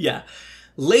 Yeah.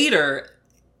 Later,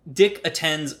 Dick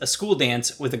attends a school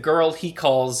dance with a girl he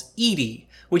calls Edie,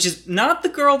 which is not the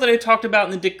girl that I talked about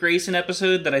in the Dick Grayson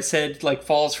episode that I said, like,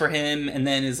 falls for him and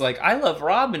then is like, I love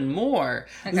Robin more.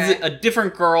 Okay. This is a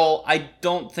different girl. I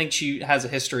don't think she has a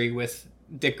history with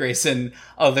Dick Grayson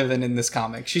other than in this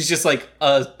comic. She's just like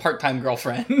a part-time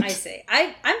girlfriend. I see.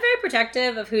 I'm very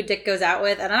protective of who Dick goes out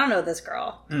with, and I don't know this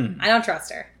girl. I don't trust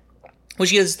her. Well,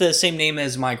 she has the same name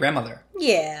as my grandmother.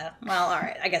 Yeah. Well, all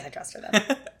right. I guess I trust her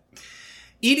then.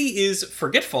 Edie is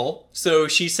forgetful, so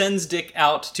she sends Dick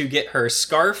out to get her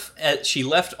scarf she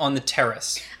left on the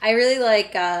terrace. I really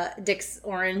like Dick's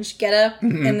orange getup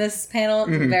in this panel.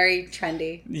 It's very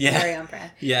trendy. Yeah. Very on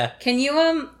brand. Yeah. Can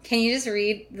you just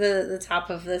read the top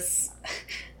of this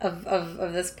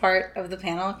of this part of the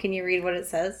panel? Can you read what it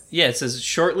says? Yeah, it says,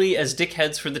 shortly as Dick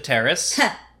heads for the terrace.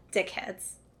 Dick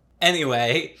heads.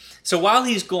 Anyway, so while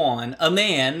he's gone, a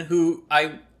man who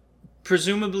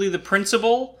presumably the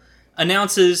principal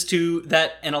announces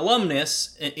that an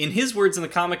alumnus, in his words in the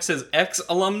comic, says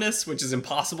ex-alumnus, which is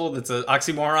impossible. That's an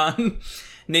oxymoron.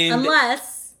 Named...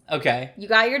 Unless okay, you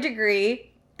got your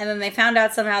degree, and then they found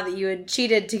out somehow that you had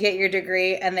cheated to get your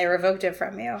degree, and they revoked it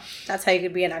from you. That's how you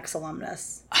could be an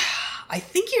ex-alumnus. I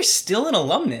think you're still an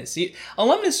alumnus.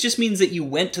 Alumnus just means that you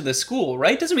went to the school,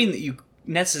 right? Doesn't mean that you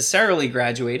necessarily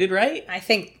graduated, right? I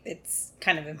think it's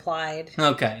kind of implied.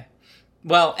 Okay.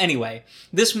 Well, anyway,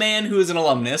 this man who is an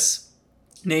alumnus,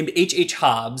 named H.H.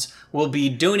 Hobbs, will be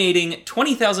donating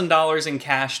 $20,000 in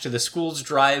cash to the school's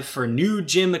drive for new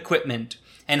gym equipment.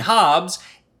 And Hobbs,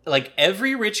 like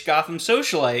every rich Gotham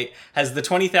socialite, has the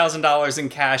 $20,000 in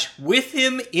cash with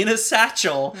him in a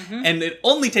satchel, and it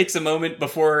only takes a moment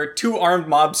before 2 armed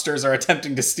mobsters are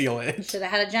attempting to steal it. Should have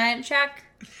had a giant check.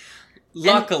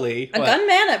 Luckily... And a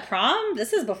gunman at prom?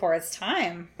 This is before its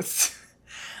time.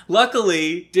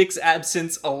 Luckily, Dick's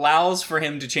absence allows for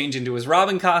him to change into his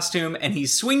Robin costume, and he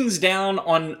swings down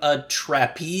on a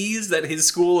trapeze that his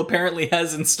school apparently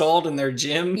has installed in their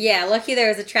gym. Yeah, lucky there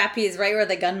was a trapeze right where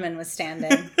the gunman was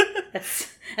standing.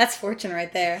 That's fortune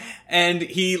right there. And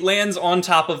he lands on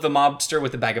top of the mobster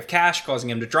with a bag of cash, causing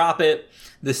him to drop it.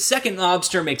 The second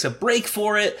mobster makes a break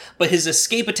for it, but his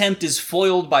escape attempt is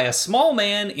foiled by a small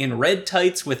man in red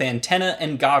tights with antenna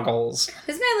and goggles.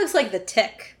 This man looks like the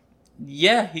Tick.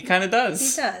 Yeah, he kind of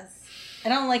does. He does. I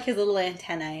don't like his little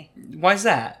antennae. Why's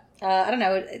that? I don't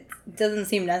know. It doesn't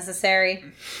seem necessary.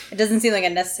 It doesn't seem like a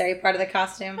necessary part of the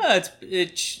costume.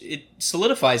 It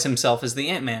solidifies himself as the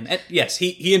Ant-Man. Yes,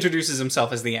 he introduces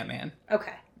himself as the Ant-Man.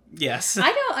 Okay. Yes.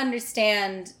 I don't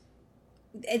understand.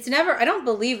 I don't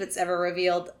believe it's ever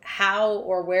revealed how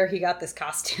or where he got this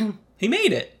costume. He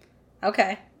made it.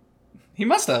 Okay. He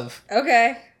must have.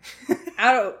 Okay.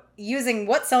 Using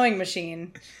what sewing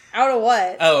machine? Out of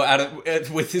what? Oh,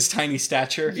 with his tiny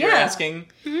stature, Yeah. you're asking?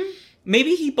 Mm-hmm.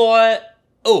 Maybe he bought...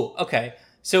 Oh, okay.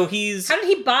 So he's... How did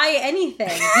he buy anything?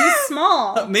 He's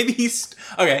small. Maybe he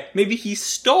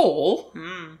stole...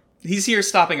 He's here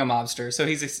stopping a mobster, so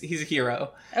he's a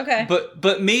hero. Okay.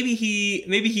 But maybe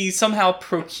he somehow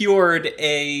procured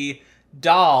a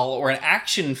doll or an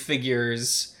action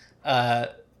figures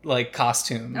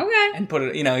costume. Okay. And put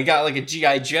it, he got like a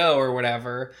G.I. Joe or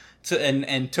whatever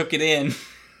and took it in.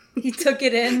 He took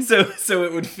it in. so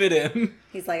it would fit him.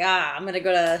 He's like, I'm gonna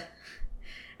go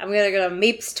to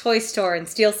Mapes Toy Store and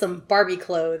steal some Barbie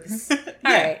clothes. All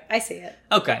right, I see it.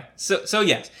 Okay, so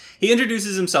yes, he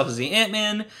introduces himself as the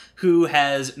Ant-Man, who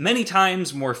has many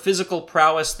times more physical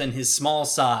prowess than his small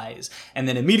size, and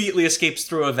then immediately escapes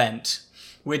through a vent,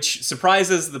 which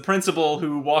surprises the principal,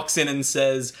 who walks in and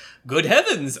says, "Good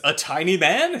heavens, a tiny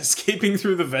man escaping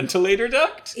through the ventilator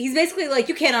duct?" He's basically like,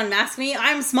 you can't unmask me,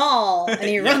 I'm small, and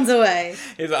he runs away.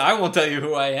 He's like, "I won't tell you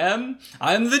who I am.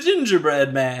 I'm the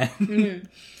gingerbread man."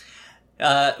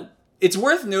 Mm-hmm. It's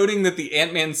worth noting that the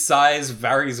Ant-Man's size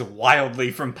varies wildly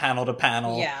from panel to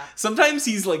panel. Yeah. Sometimes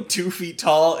he's like 2 feet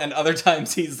tall, and other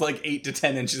times he's like 8 to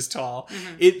 10 inches tall.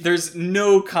 Mm-hmm. There's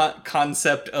no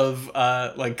concept of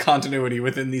continuity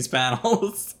within these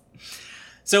panels.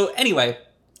 So anyway,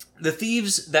 the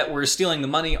thieves that were stealing the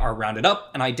money are rounded up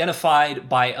and identified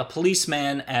by a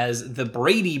policeman as the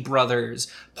Brady brothers,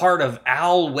 part of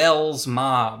Al Wells'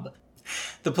 mob.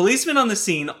 The policeman on the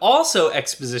scene also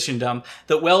exposition dump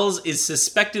that Wells is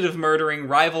suspected of murdering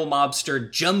rival mobster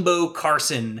Jumbo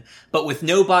Carson, but with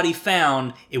no body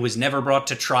found, it was never brought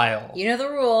to trial. You know the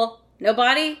rule. No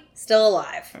body, still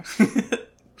alive.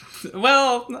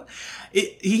 Well,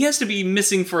 he has to be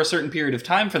missing for a certain period of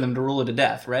time for them to rule it to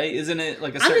death, right? Isn't it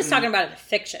like a certain... I'm just talking about it in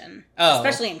fiction. Oh.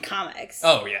 Especially in comics.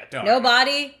 Oh, yeah. Don't No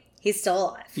body, he's still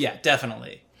alive. Yeah,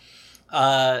 definitely.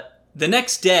 The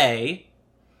next day...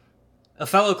 A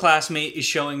fellow classmate is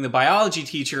showing the biology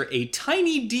teacher a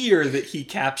tiny deer that he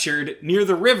captured near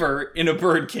the river in a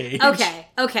birdcage.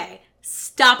 Okay.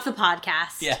 Stop the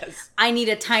podcast. Yes. I need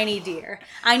a tiny deer.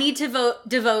 I need to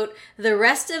devote the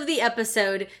rest of the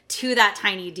episode to that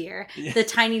tiny deer. Yeah. The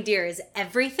tiny deer is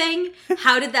everything.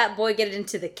 How did that boy get it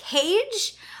into the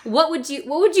cage? What would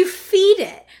you feed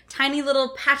it? Tiny little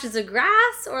patches of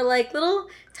grass or like little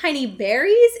tiny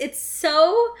berries? It's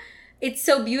so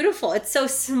beautiful. It's so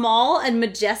small and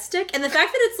majestic. And the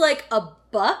fact that it's like a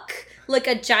buck, like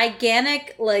a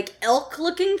gigantic, like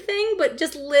elk-looking thing, but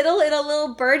just little in a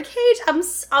little bird cage, I'm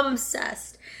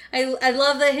obsessed. I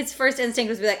love that his first instinct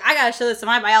was to be like, I gotta show this to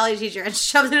my biology teacher, and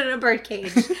shoved it in a bird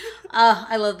cage.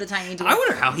 I love the tiny deer. I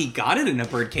wonder how he got it in a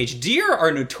bird cage. Deer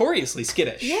are notoriously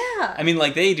skittish. Yeah. I mean,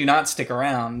 like, they do not stick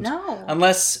around. No.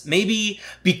 Unless, maybe,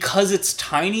 because it's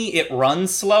tiny, it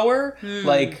runs slower.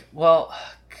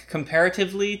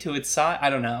 Comparatively to its size? I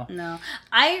don't know. No.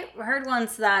 I heard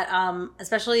once that,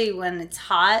 especially when it's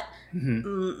hot,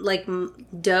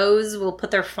 does will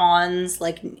put their fawns,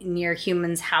 like, near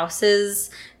humans' houses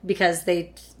because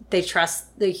they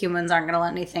trust the humans aren't going to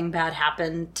let anything bad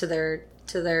happen to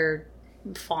their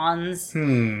fawns.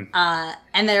 And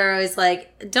they're always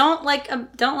like, don't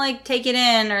take it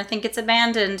in or think it's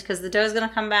abandoned because the doe's going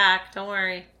to come back. Don't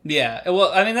worry. Yeah,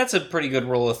 well, I mean, that's a pretty good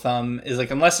rule of thumb, is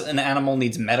like, unless an animal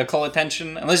needs medical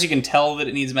attention, unless you can tell that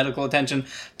it needs medical attention,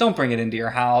 don't bring it into your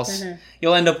house. Mm-hmm.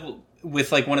 You'll end up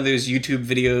with, like, one of those YouTube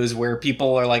videos where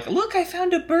people are like, look, I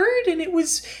found a bird and it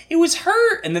was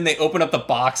hurt, and then they open up the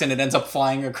box and it ends up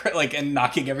flying, and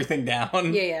knocking everything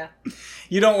down. Yeah.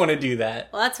 You don't want to do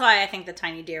that. Well, that's why I think the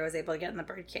tiny deer was able to get in the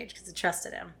bird cage, because it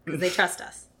trusted him. Because they trust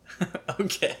us.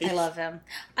 Okay. I love him.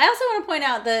 I also want to point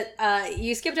out that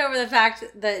you skipped over the fact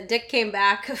that Dick came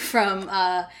back from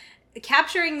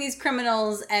capturing these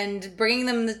criminals and bringing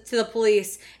them to the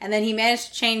police, and then he managed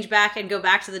to change back and go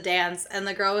back to the dance, and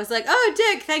the girl was like, "Oh,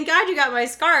 Dick, thank God you got my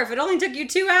scarf. It only took you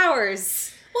 2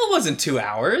 hours." Well, it wasn't 2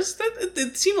 hours.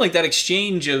 It seemed like that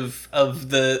exchange of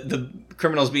the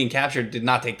criminals being captured did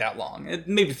not take that long.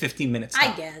 Maybe 15 minutes.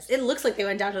 I guess. It looks like they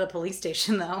went down to the police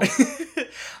station, though.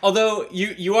 Although,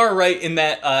 you are right in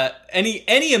that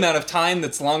any amount of time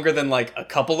that's longer than, like, a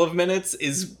couple of minutes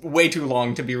is way too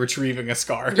long to be retrieving a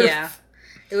scarf. Yeah.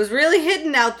 It was really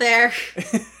hidden out there.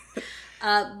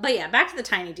 But yeah, back to the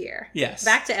tiny deer. Yes.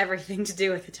 Back to everything to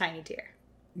do with the tiny deer.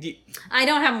 I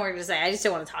don't have more to say. I just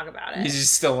don't want to talk about it. You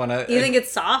just still want to... You think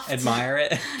it's soft? Admire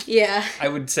it? Yeah. I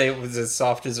would say it was as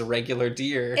soft as a regular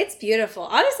deer. It's beautiful.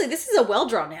 Honestly, this is a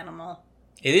well-drawn animal.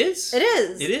 It is? It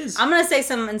is. It is. I'm going to say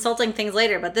some insulting things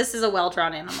later, but this is a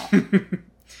well-drawn animal.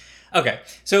 Okay,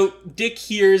 so Dick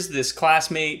hears this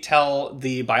classmate tell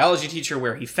the biology teacher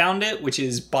where he found it, which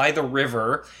is by the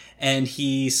river, and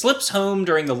he slips home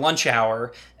during the lunch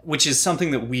hour, which is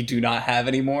something that we do not have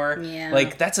anymore. Yeah.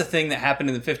 Like, that's a thing that happened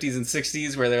in the 50s and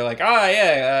 60s where they're like,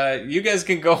 you guys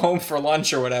can go home for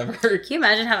lunch or whatever. Can you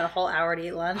imagine having a whole hour to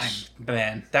eat lunch?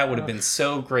 Man, that would have been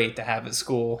so great to have at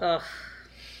school. Ugh.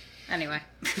 Anyway.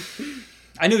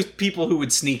 I knew people who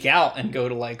would sneak out and go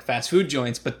to, like, fast food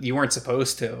joints, but you weren't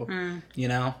supposed to, you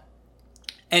know?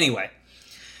 Anyway.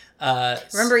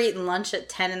 Remember eating lunch at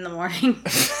 10 in the morning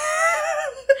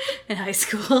in high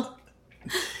school?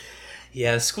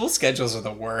 Yeah, school schedules are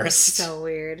the worst. So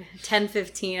weird.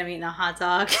 10:15, I'm eating a hot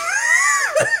dog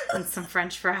and some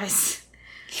French fries.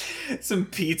 Some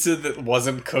pizza that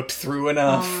wasn't cooked through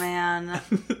enough. Oh, man.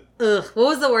 Ugh. What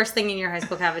was the worst thing in your high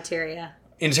school cafeteria?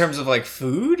 In terms of, like,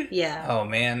 food? Yeah. Oh,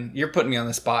 man. You're putting me on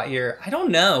the spot here. I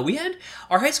don't know.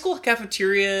 Our high school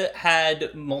cafeteria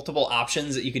had multiple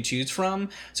options that you could choose from.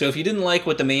 So if you didn't like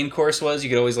what the main course was, you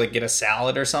could always, like, get a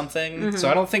salad or something. Mm-hmm. So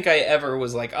I don't think I ever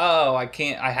was like,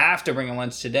 I have to bring a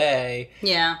lunch today.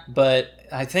 Yeah. But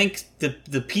I think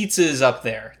the pizza is up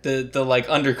there. The like,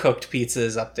 undercooked pizza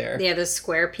is up there. Yeah, those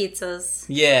square pizzas.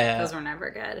 Yeah. Those were never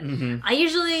good. Mm-hmm.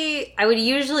 I would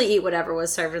usually eat whatever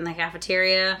was served in the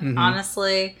cafeteria,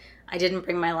 honestly. I didn't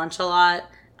bring my lunch a lot.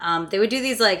 They would do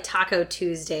these, like, Taco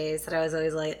Tuesdays that I was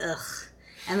always like, ugh.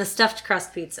 And the stuffed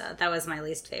crust pizza, that was my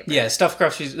least favorite. Yeah, stuffed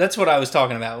crust pizza. That's what I was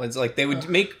talking about. Was like they would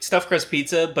make stuffed crust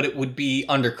pizza, but it would be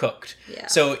undercooked. Yeah.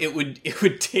 So it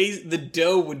would taste, the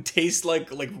dough would taste like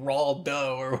raw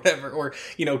dough or whatever, or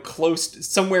close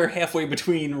somewhere halfway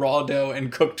between raw dough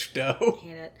and cooked dough. I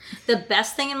hate it. The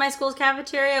best thing in my school's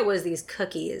cafeteria was these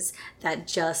cookies that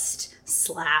just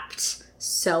slapped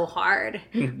so hard.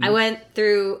 Mm-hmm. I went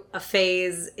through a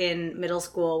phase in middle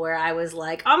school where I was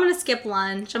like, I'm going to skip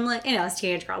lunch. I'm like, as a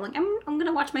teenage girl, I'm like, I'm going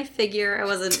to watch my figure. I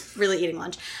wasn't really eating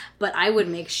lunch, but I would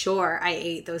make sure I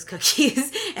ate those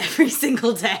cookies every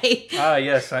single day. Ah,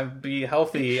 yes, I'd be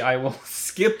healthy. I will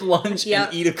skip lunch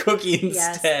and eat a cookie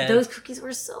instead. Yes, those cookies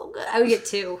were so good. I would get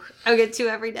two.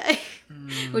 Every day,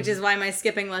 which is why my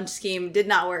skipping lunch scheme did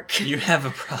not work. You have a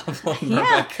problem, Yeah,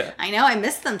 Rebecca. I know. I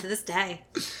miss them to this day.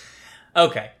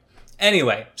 Okay.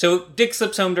 Anyway, so Dick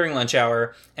slips home during lunch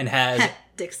hour and has...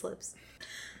 Dick slips.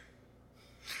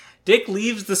 Dick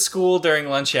leaves the school during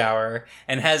lunch hour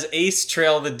and has Ace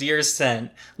trail the deer's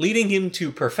scent, leading him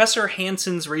to Professor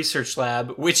Hansen's research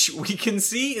lab, which we can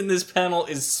see in this panel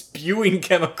is spewing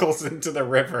chemicals into the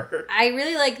river. I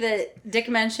really like that Dick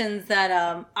mentions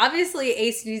that obviously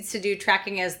Ace needs to do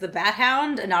tracking as the Bat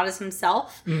Hound and not as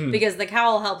himself, because the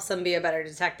cowl helps him be a better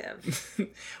detective.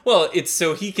 Well, it's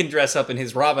so he can dress up in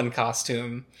his Robin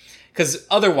costume. Because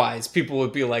otherwise, people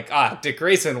would be like, Dick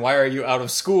Grayson, why are you out of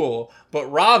school? But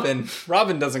Robin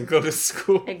doesn't go to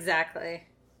school. Exactly.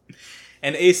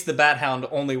 And Ace the Bat Hound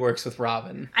only works with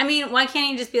Robin. I mean, why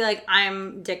can't he just be like,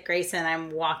 I'm Dick Grayson,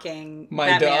 I'm walking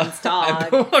My Batman's dog.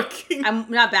 I'm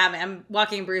not Batman, I'm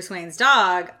walking Bruce Wayne's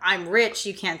dog. I'm rich,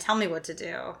 you can't tell me what to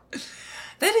do.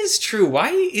 That is true. Why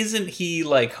isn't he,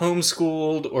 like,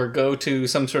 homeschooled or go to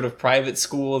some sort of private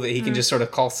school that he can just sort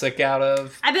of call sick out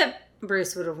of? I bet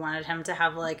Bruce would have wanted him to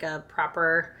have, like, a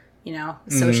proper,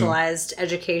 socialized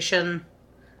education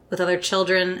with other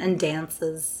children and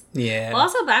dances. Yeah. Well,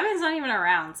 also, Batman's not even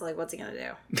around, so, like, what's he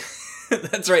gonna do?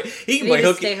 That's right. He can Maybe play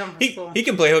just hooky. stay home from school. He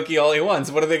can play hooky all he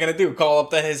wants. What are they going to do? Call up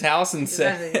to his house and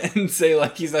say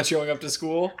like he's not showing up to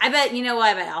school? I bet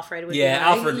I bet Alfred would. Yeah,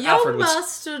 be like, Alfred was.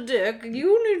 Master Dick,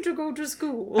 you need to go to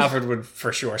school. Alfred would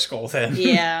for sure scold him.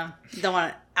 Yeah, don't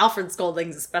want Alfred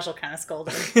scolding's a special kind of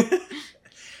scolding.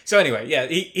 So anyway, yeah,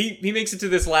 he makes it to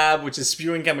this lab, which is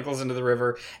spewing chemicals into the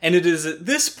river, and it is at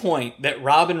this point that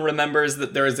Robin remembers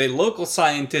that there is a local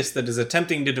scientist that is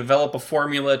attempting to develop a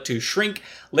formula to shrink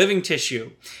living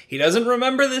tissue. He doesn't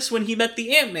remember this when he met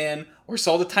the Ant-Man or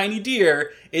saw the tiny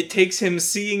deer. It takes him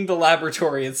seeing the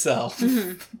laboratory itself.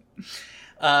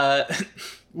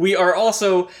 We are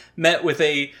also met with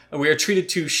we are treated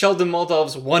to Sheldon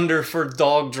Moldov's wonder for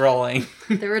dog drawing.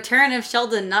 The return of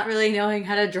Sheldon not really knowing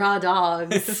how to draw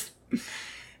dogs.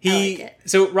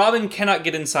 So Robin cannot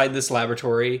get inside this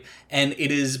laboratory, and it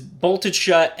is bolted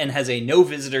shut and has a no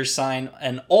visitors sign,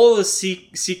 and all the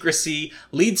secrecy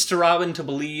leads to Robin to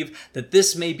believe that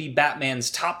this may be Batman's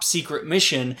top secret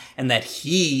mission, and that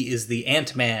he is the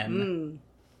Ant-Man.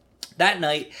 That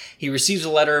night, he receives a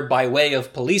letter by way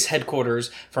of police headquarters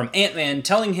from Ant-Man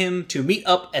telling him to meet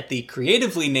up at the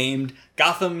creatively named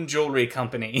Gotham Jewelry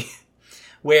Company,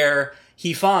 where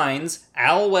he finds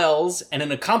Al Wells and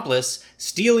an accomplice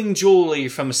stealing jewelry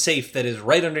from a safe that is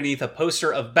right underneath a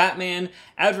poster of Batman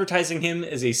advertising him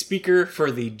as a speaker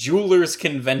for the Jewelers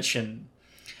Convention.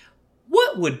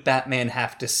 What would Batman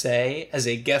have to say as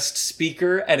a guest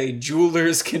speaker at a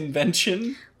Jewelers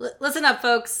Convention? Listen up,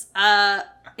 folks.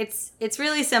 It's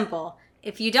really simple.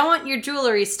 If you don't want your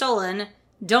jewelry stolen,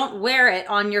 don't wear it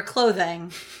on your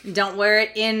clothing. Don't wear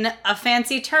it in a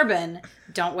fancy turban.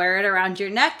 Don't wear it around your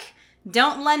neck.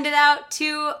 Don't lend it out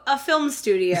to a film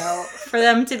studio for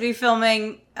them to be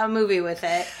filming a movie with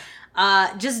it.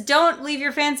 Just don't leave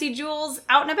your fancy jewels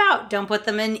out and about. Don't put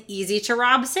them in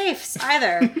easy-to-rob safes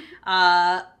either.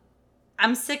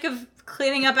 I'm sick of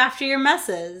cleaning up after your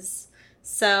messes.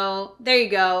 So, there you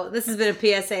go. This has been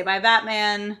a PSA by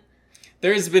Batman.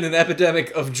 There has been an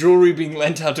epidemic of jewelry being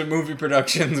lent out to movie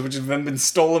productions, which have been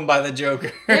stolen by the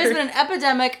Joker. There's been an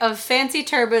epidemic of fancy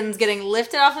turbans getting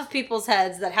lifted off of people's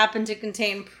heads that happen to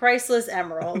contain priceless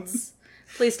emeralds.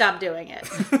 Please stop doing it.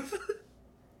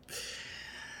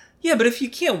 Yeah, but if you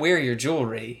can't wear your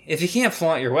jewelry, if you can't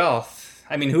flaunt your wealth,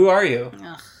 I mean, who are you?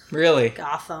 Ugh, really?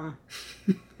 Gotham.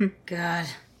 God.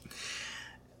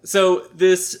 So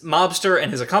this mobster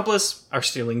and his accomplice are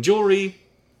stealing jewelry,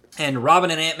 and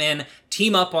Robin and Ant-Man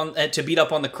team up to beat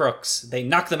up on the crooks. They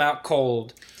knock them out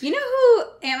cold. You know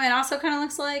who Ant-Man also kind of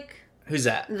looks like? Who's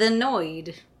that? The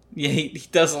Noid. Yeah, he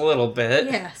does a little bit.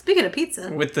 Yeah, speaking of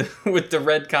pizza. With the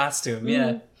red costume,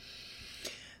 yeah.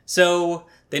 So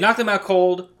they knock them out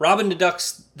cold. Robin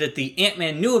deducts that the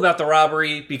Ant-Man knew about the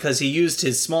robbery because he used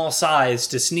his small size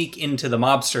to sneak into the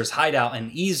mobster's hideout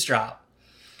and eavesdrop.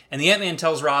 And the Ant-Man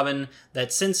tells Robin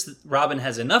that since Robin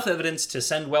has enough evidence to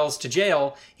send Wells to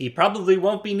jail, he probably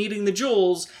won't be needing the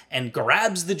jewels, and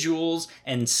grabs the jewels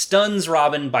and stuns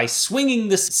Robin by swinging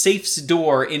the safe's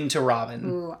door into Robin.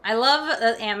 Ooh, I love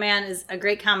that Ant-Man is a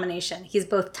great combination. He's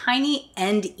both tiny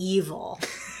and evil.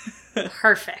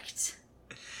 Perfect.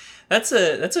 That's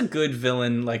a good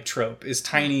villain trope, is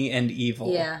tiny and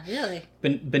evil. Yeah, really.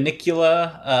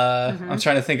 Benicula. I'm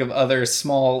trying to think of other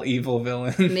small evil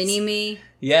villains. Mini-Me.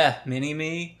 Yeah,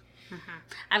 Mini-Me.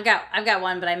 I've got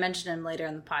one, but I mentioned him later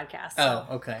in the podcast. So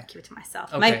oh, okay. Keep it to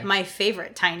myself. Okay. My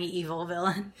favorite tiny evil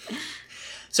villain.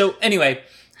 So anyway,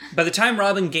 by the time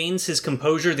Robin gains his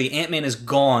composure, the Ant-Man is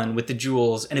gone with the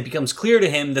jewels, and it becomes clear to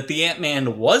him that the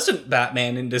Ant-Man wasn't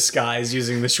Batman in disguise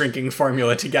using the shrinking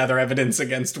formula to gather evidence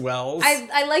against Wells.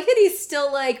 I like that he's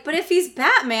still but if he's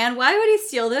Batman, why would he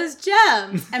steal those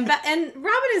gems? And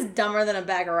Robin is dumber than a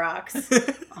bag of rocks,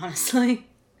 honestly.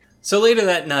 So later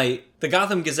that night, the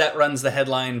Gotham Gazette runs the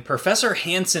headline, Professor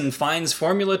Hansen finds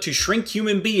formula to shrink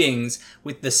human beings,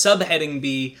 with the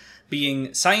subheading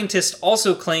being scientists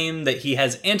also claim that he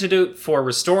has antidote for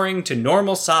restoring to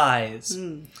normal size.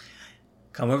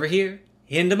 Come over here,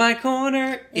 into my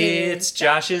corner, it's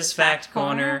Josh's Fact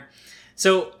Corner.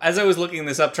 So as I was looking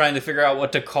this up, trying to figure out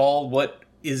what to call what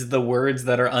is the words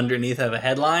that are underneath of a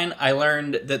headline, I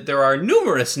learned that there are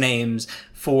numerous names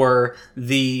for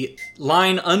the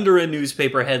line under a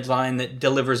newspaper headline that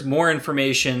delivers more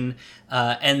information,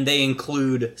 and they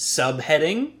include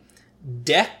subheading,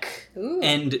 deck,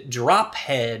 and drop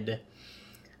head.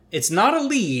 It's not a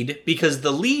lead, because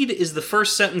the lead is the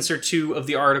first sentence or two of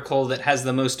the article that has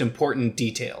the most important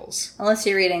details. Unless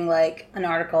you're reading an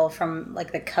article from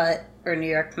The Cut or New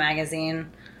York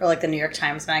Magazine or the New York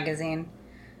Times Magazine.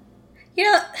 You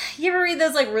know, you ever read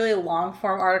those really long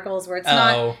form articles where it's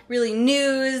not really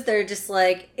news? They're just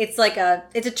it's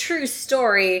a true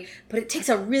story, but it takes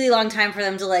a really long time for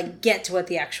them to get to what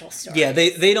the actual story is. Yeah,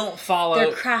 they don't follow.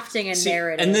 They're crafting a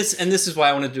narrative. And this is why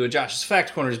I wanted to do a Josh's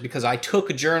Fact Corner, is because I took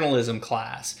a journalism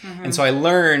class, and so I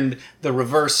learned the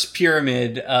reverse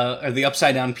pyramid or the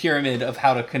upside down pyramid of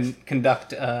how to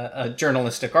conduct a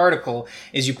journalistic article.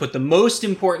 Is you put the most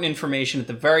important information at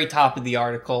the very top of the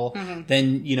article,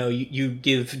 then you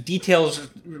give details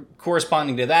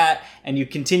corresponding to that, and you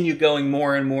continue going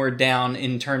more and more down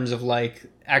in terms of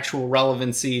actual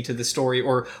relevancy to the story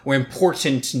or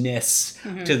importantness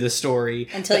to the story.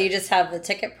 Until you just have the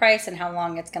ticket price and how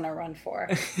long it's going to run for.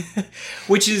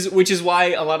 which is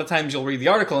why a lot of times you'll read the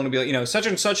article and it'll be like, such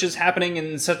and such is happening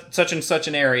in such and such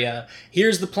an area.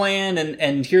 Here's the plan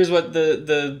and here's what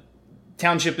the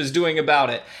township is doing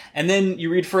about it. And then you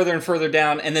read further and further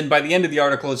down, and then by the end of the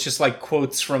article, it's just like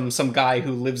quotes from some guy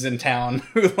who lives in town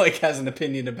who like has an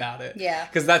opinion about it. Yeah.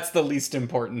 Because that's the least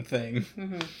important thing.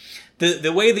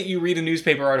 The way that you read a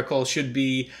newspaper article should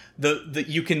be that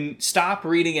you can stop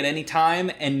reading at any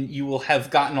time and you will have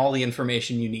gotten all the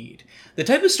information you need. The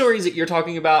type of stories that you're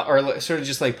talking about are sort of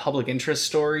just like public interest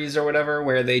stories or whatever,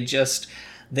 where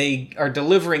they are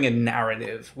delivering a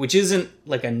narrative, which isn't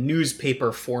like a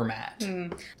newspaper format.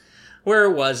 Where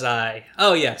was I?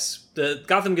 Oh, yes. The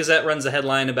Gotham Gazette runs a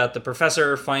headline about the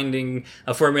professor finding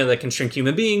a formula that can shrink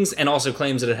human beings and also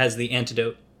claims that it has the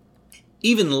antidote.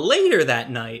 Even later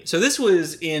that night, so this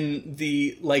was in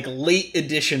the like late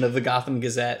edition of the Gotham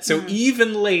Gazette, so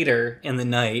even later in the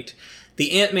night,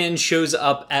 the Ant-Man shows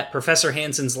up at Professor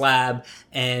Hansen's lab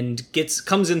and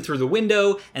comes in through the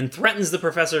window and threatens the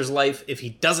professor's life if he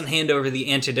doesn't hand over the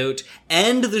antidote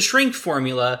and the shrink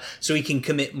formula so he can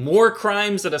commit more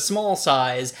crimes at a small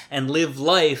size and live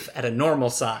life at a normal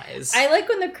size. I like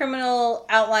when the criminal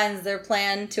outlines their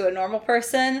plan to a normal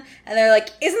person and they're like,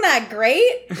 isn't that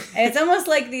great? And it's almost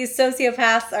like these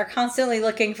sociopaths are constantly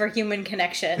looking for human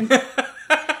connection.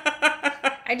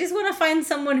 I just want to find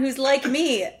someone who's like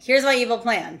me. Here's my evil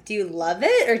plan. Do you love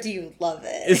it or do you love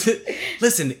it?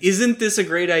 Listen, isn't this a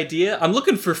great idea? I'm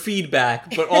looking for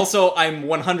feedback, but also I'm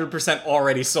 100%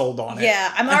 already sold on it.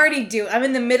 Yeah, I'm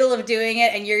in the middle of doing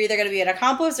it and you're either going to be an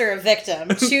accomplice or a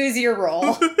victim. Choose your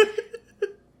role.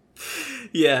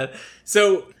 Yeah.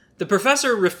 So the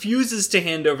professor refuses to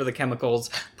hand over the chemicals,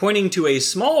 pointing to a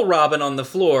small Robin on the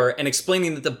floor and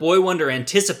explaining that the Boy Wonder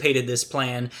anticipated this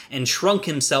plan and shrunk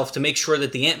himself to make sure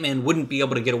that the Ant-Man wouldn't be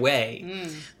able to get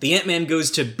away. The Ant-Man goes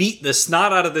to beat the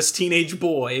snot out of this teenage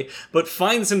boy, but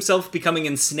finds himself becoming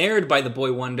ensnared by the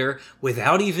Boy Wonder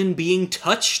without even being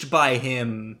touched by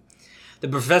him. The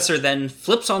professor then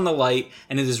flips on the light,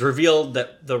 and it is revealed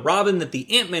that the Robin that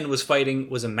the Ant-Man was fighting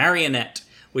was a marionette,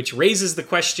 which raises the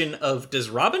question of, does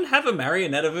Robin have a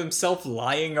marionette of himself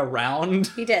lying around?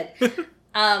 He did.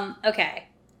 Okay.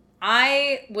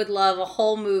 I would love a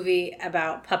whole movie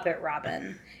about Puppet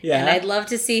Robin. Yeah. And I'd love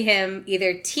to see him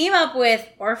either team up with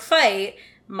or fight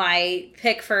my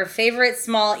pick for favorite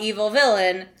small evil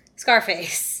villain,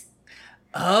 Scarface.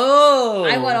 Oh!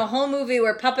 I want a whole movie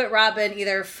where Puppet Robin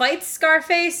either fights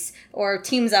Scarface or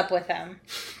teams up with him.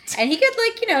 And he could,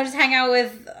 just hang out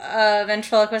with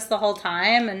Ventriloquist the whole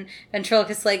time, and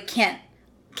Ventriloquist, can't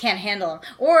handle him.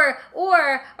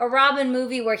 Or a Robin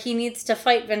movie where he needs to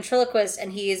fight Ventriloquist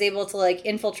and he is able to,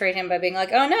 infiltrate him by being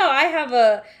like, oh no, I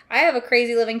have a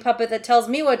crazy living puppet that tells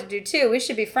me what to do too. We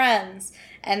should be friends.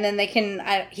 And then he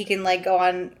can go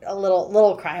on a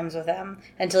little crimes with him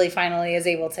until he finally is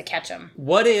able to catch him.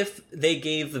 What if they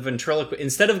gave the ventriloquist,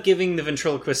 instead of giving the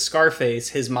ventriloquist Scarface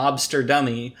his mobster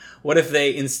dummy, what if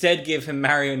they instead gave him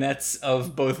marionettes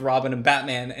of both Robin and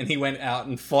Batman and he went out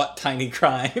and fought Tiny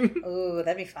Crime? Ooh,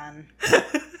 that'd be fun.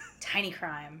 Tiny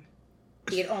Crime.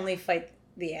 He could only fight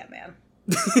the Ant-Man.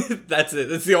 That's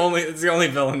it. It's the only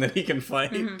villain that he can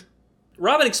fight. Mm-hmm.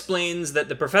 Robin explains that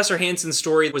the Professor Hansen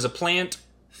story was a plant,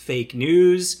 fake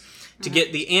news, to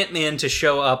get the Ant-Man to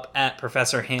show up at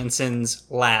Professor Hansen's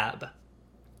lab.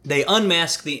 They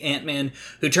unmask the Ant-Man,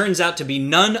 who turns out to be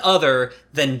none other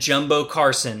than Jumbo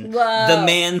Carson, Whoa. the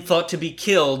man thought to be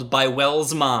killed by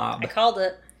Wells' mob. I called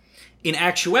it. In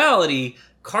actuality,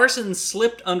 Carson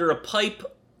slipped under a pipe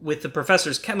with the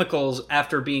professor's chemicals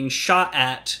after being shot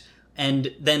at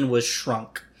and then was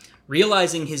shrunk.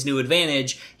 Realizing his new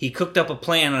advantage, he cooked up a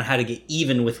plan on how to get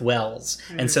even with Wells.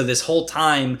 And so this whole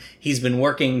time, he's been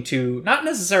working to not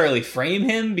necessarily frame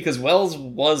him, because Wells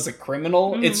was a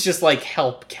criminal. It's just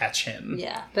help catch him.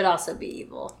 Yeah, but also be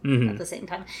evil at the same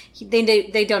time.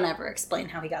 They don't ever explain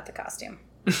how he got the costume.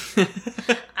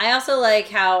 I also like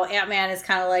how Ant-Man is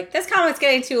kind of like, this comic's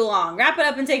getting too long. Wrap it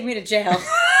up and take me to jail.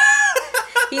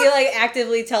 He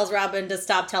actively tells Robin to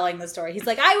stop telling the story. He's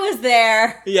like, I was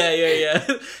there. Yeah.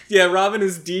 Yeah, Robin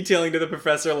is detailing to the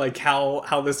professor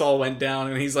how this all went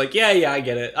down, and he's like, yeah, I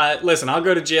get it. Listen, I'll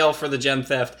go to jail for the gem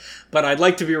theft, but I'd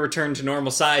like to be returned to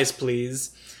normal size,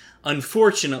 please.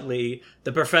 Unfortunately,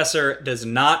 the professor does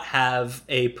not have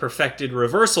a perfected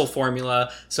reversal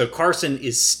formula, so Carson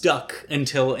is stuck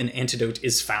until an antidote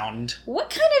is found. What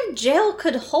kind of jail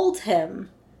could hold him?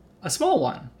 A small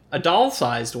one. A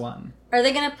doll-sized one. Are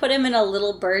they going to put him in a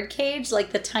little bird cage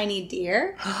like the tiny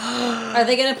deer? Are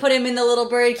they going to put him in the little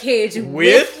bird cage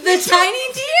with the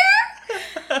tiny deer?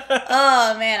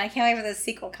 Oh, man, I can't wait for this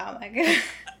sequel comic.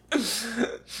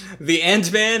 The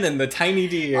Ant-Man and the Tiny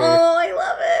Deer. Oh, I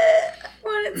love it. I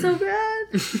want it so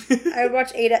bad. I would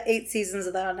watch 8 seasons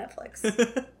of that on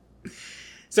Netflix.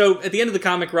 So, at the end of the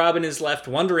comic, Robin is left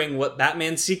wondering what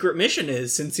Batman's secret mission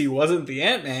is, since he wasn't the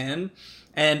Ant-Man.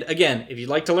 And again, if you'd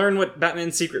like to learn what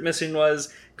Batman's secret mission was,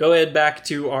 go ahead back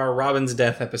to our Robin's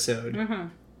Death episode. Mm-hmm.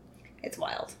 It's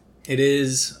wild. It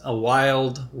is a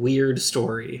wild, weird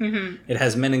story. Mm-hmm. It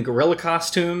has men in gorilla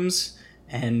costumes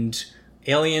and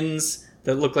aliens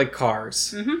that look like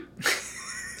cars.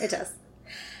 Mm-hmm. It does.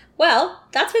 Well,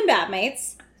 that's been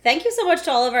Batmates. Thank you so much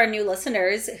to all of our new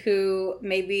listeners who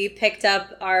maybe picked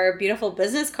up our beautiful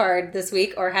business card this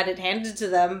week or had it handed to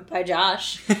them by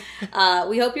Josh.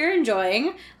 We hope you're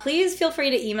enjoying. Please feel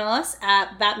free to email us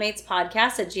at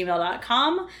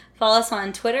batmatespodcast@gmail.com. Follow us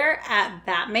on Twitter at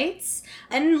Batmates.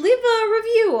 And leave a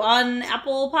review on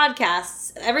Apple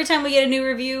Podcasts. Every time we get a new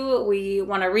review, we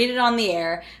want to read it on the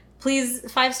air.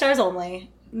 Please, 5 stars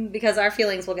only. Because our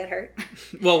feelings will get hurt.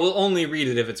 Well, we'll only read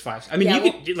it if it's 5. I mean, Yeah,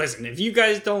 you can listen. If you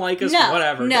guys don't like us,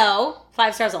 whatever. No,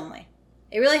 5 stars only.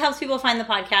 It really helps people find the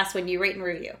podcast when you rate and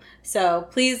review. So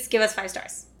please give us 5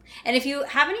 stars. And if you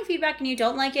have any feedback and you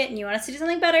don't like it and you want us to do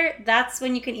something better, that's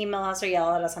when you can email us or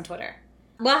yell at us on Twitter.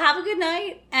 Well, have a good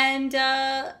night, and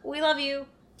we love you.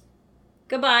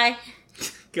 Goodbye.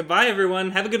 Goodbye,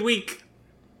 everyone. Have a good week.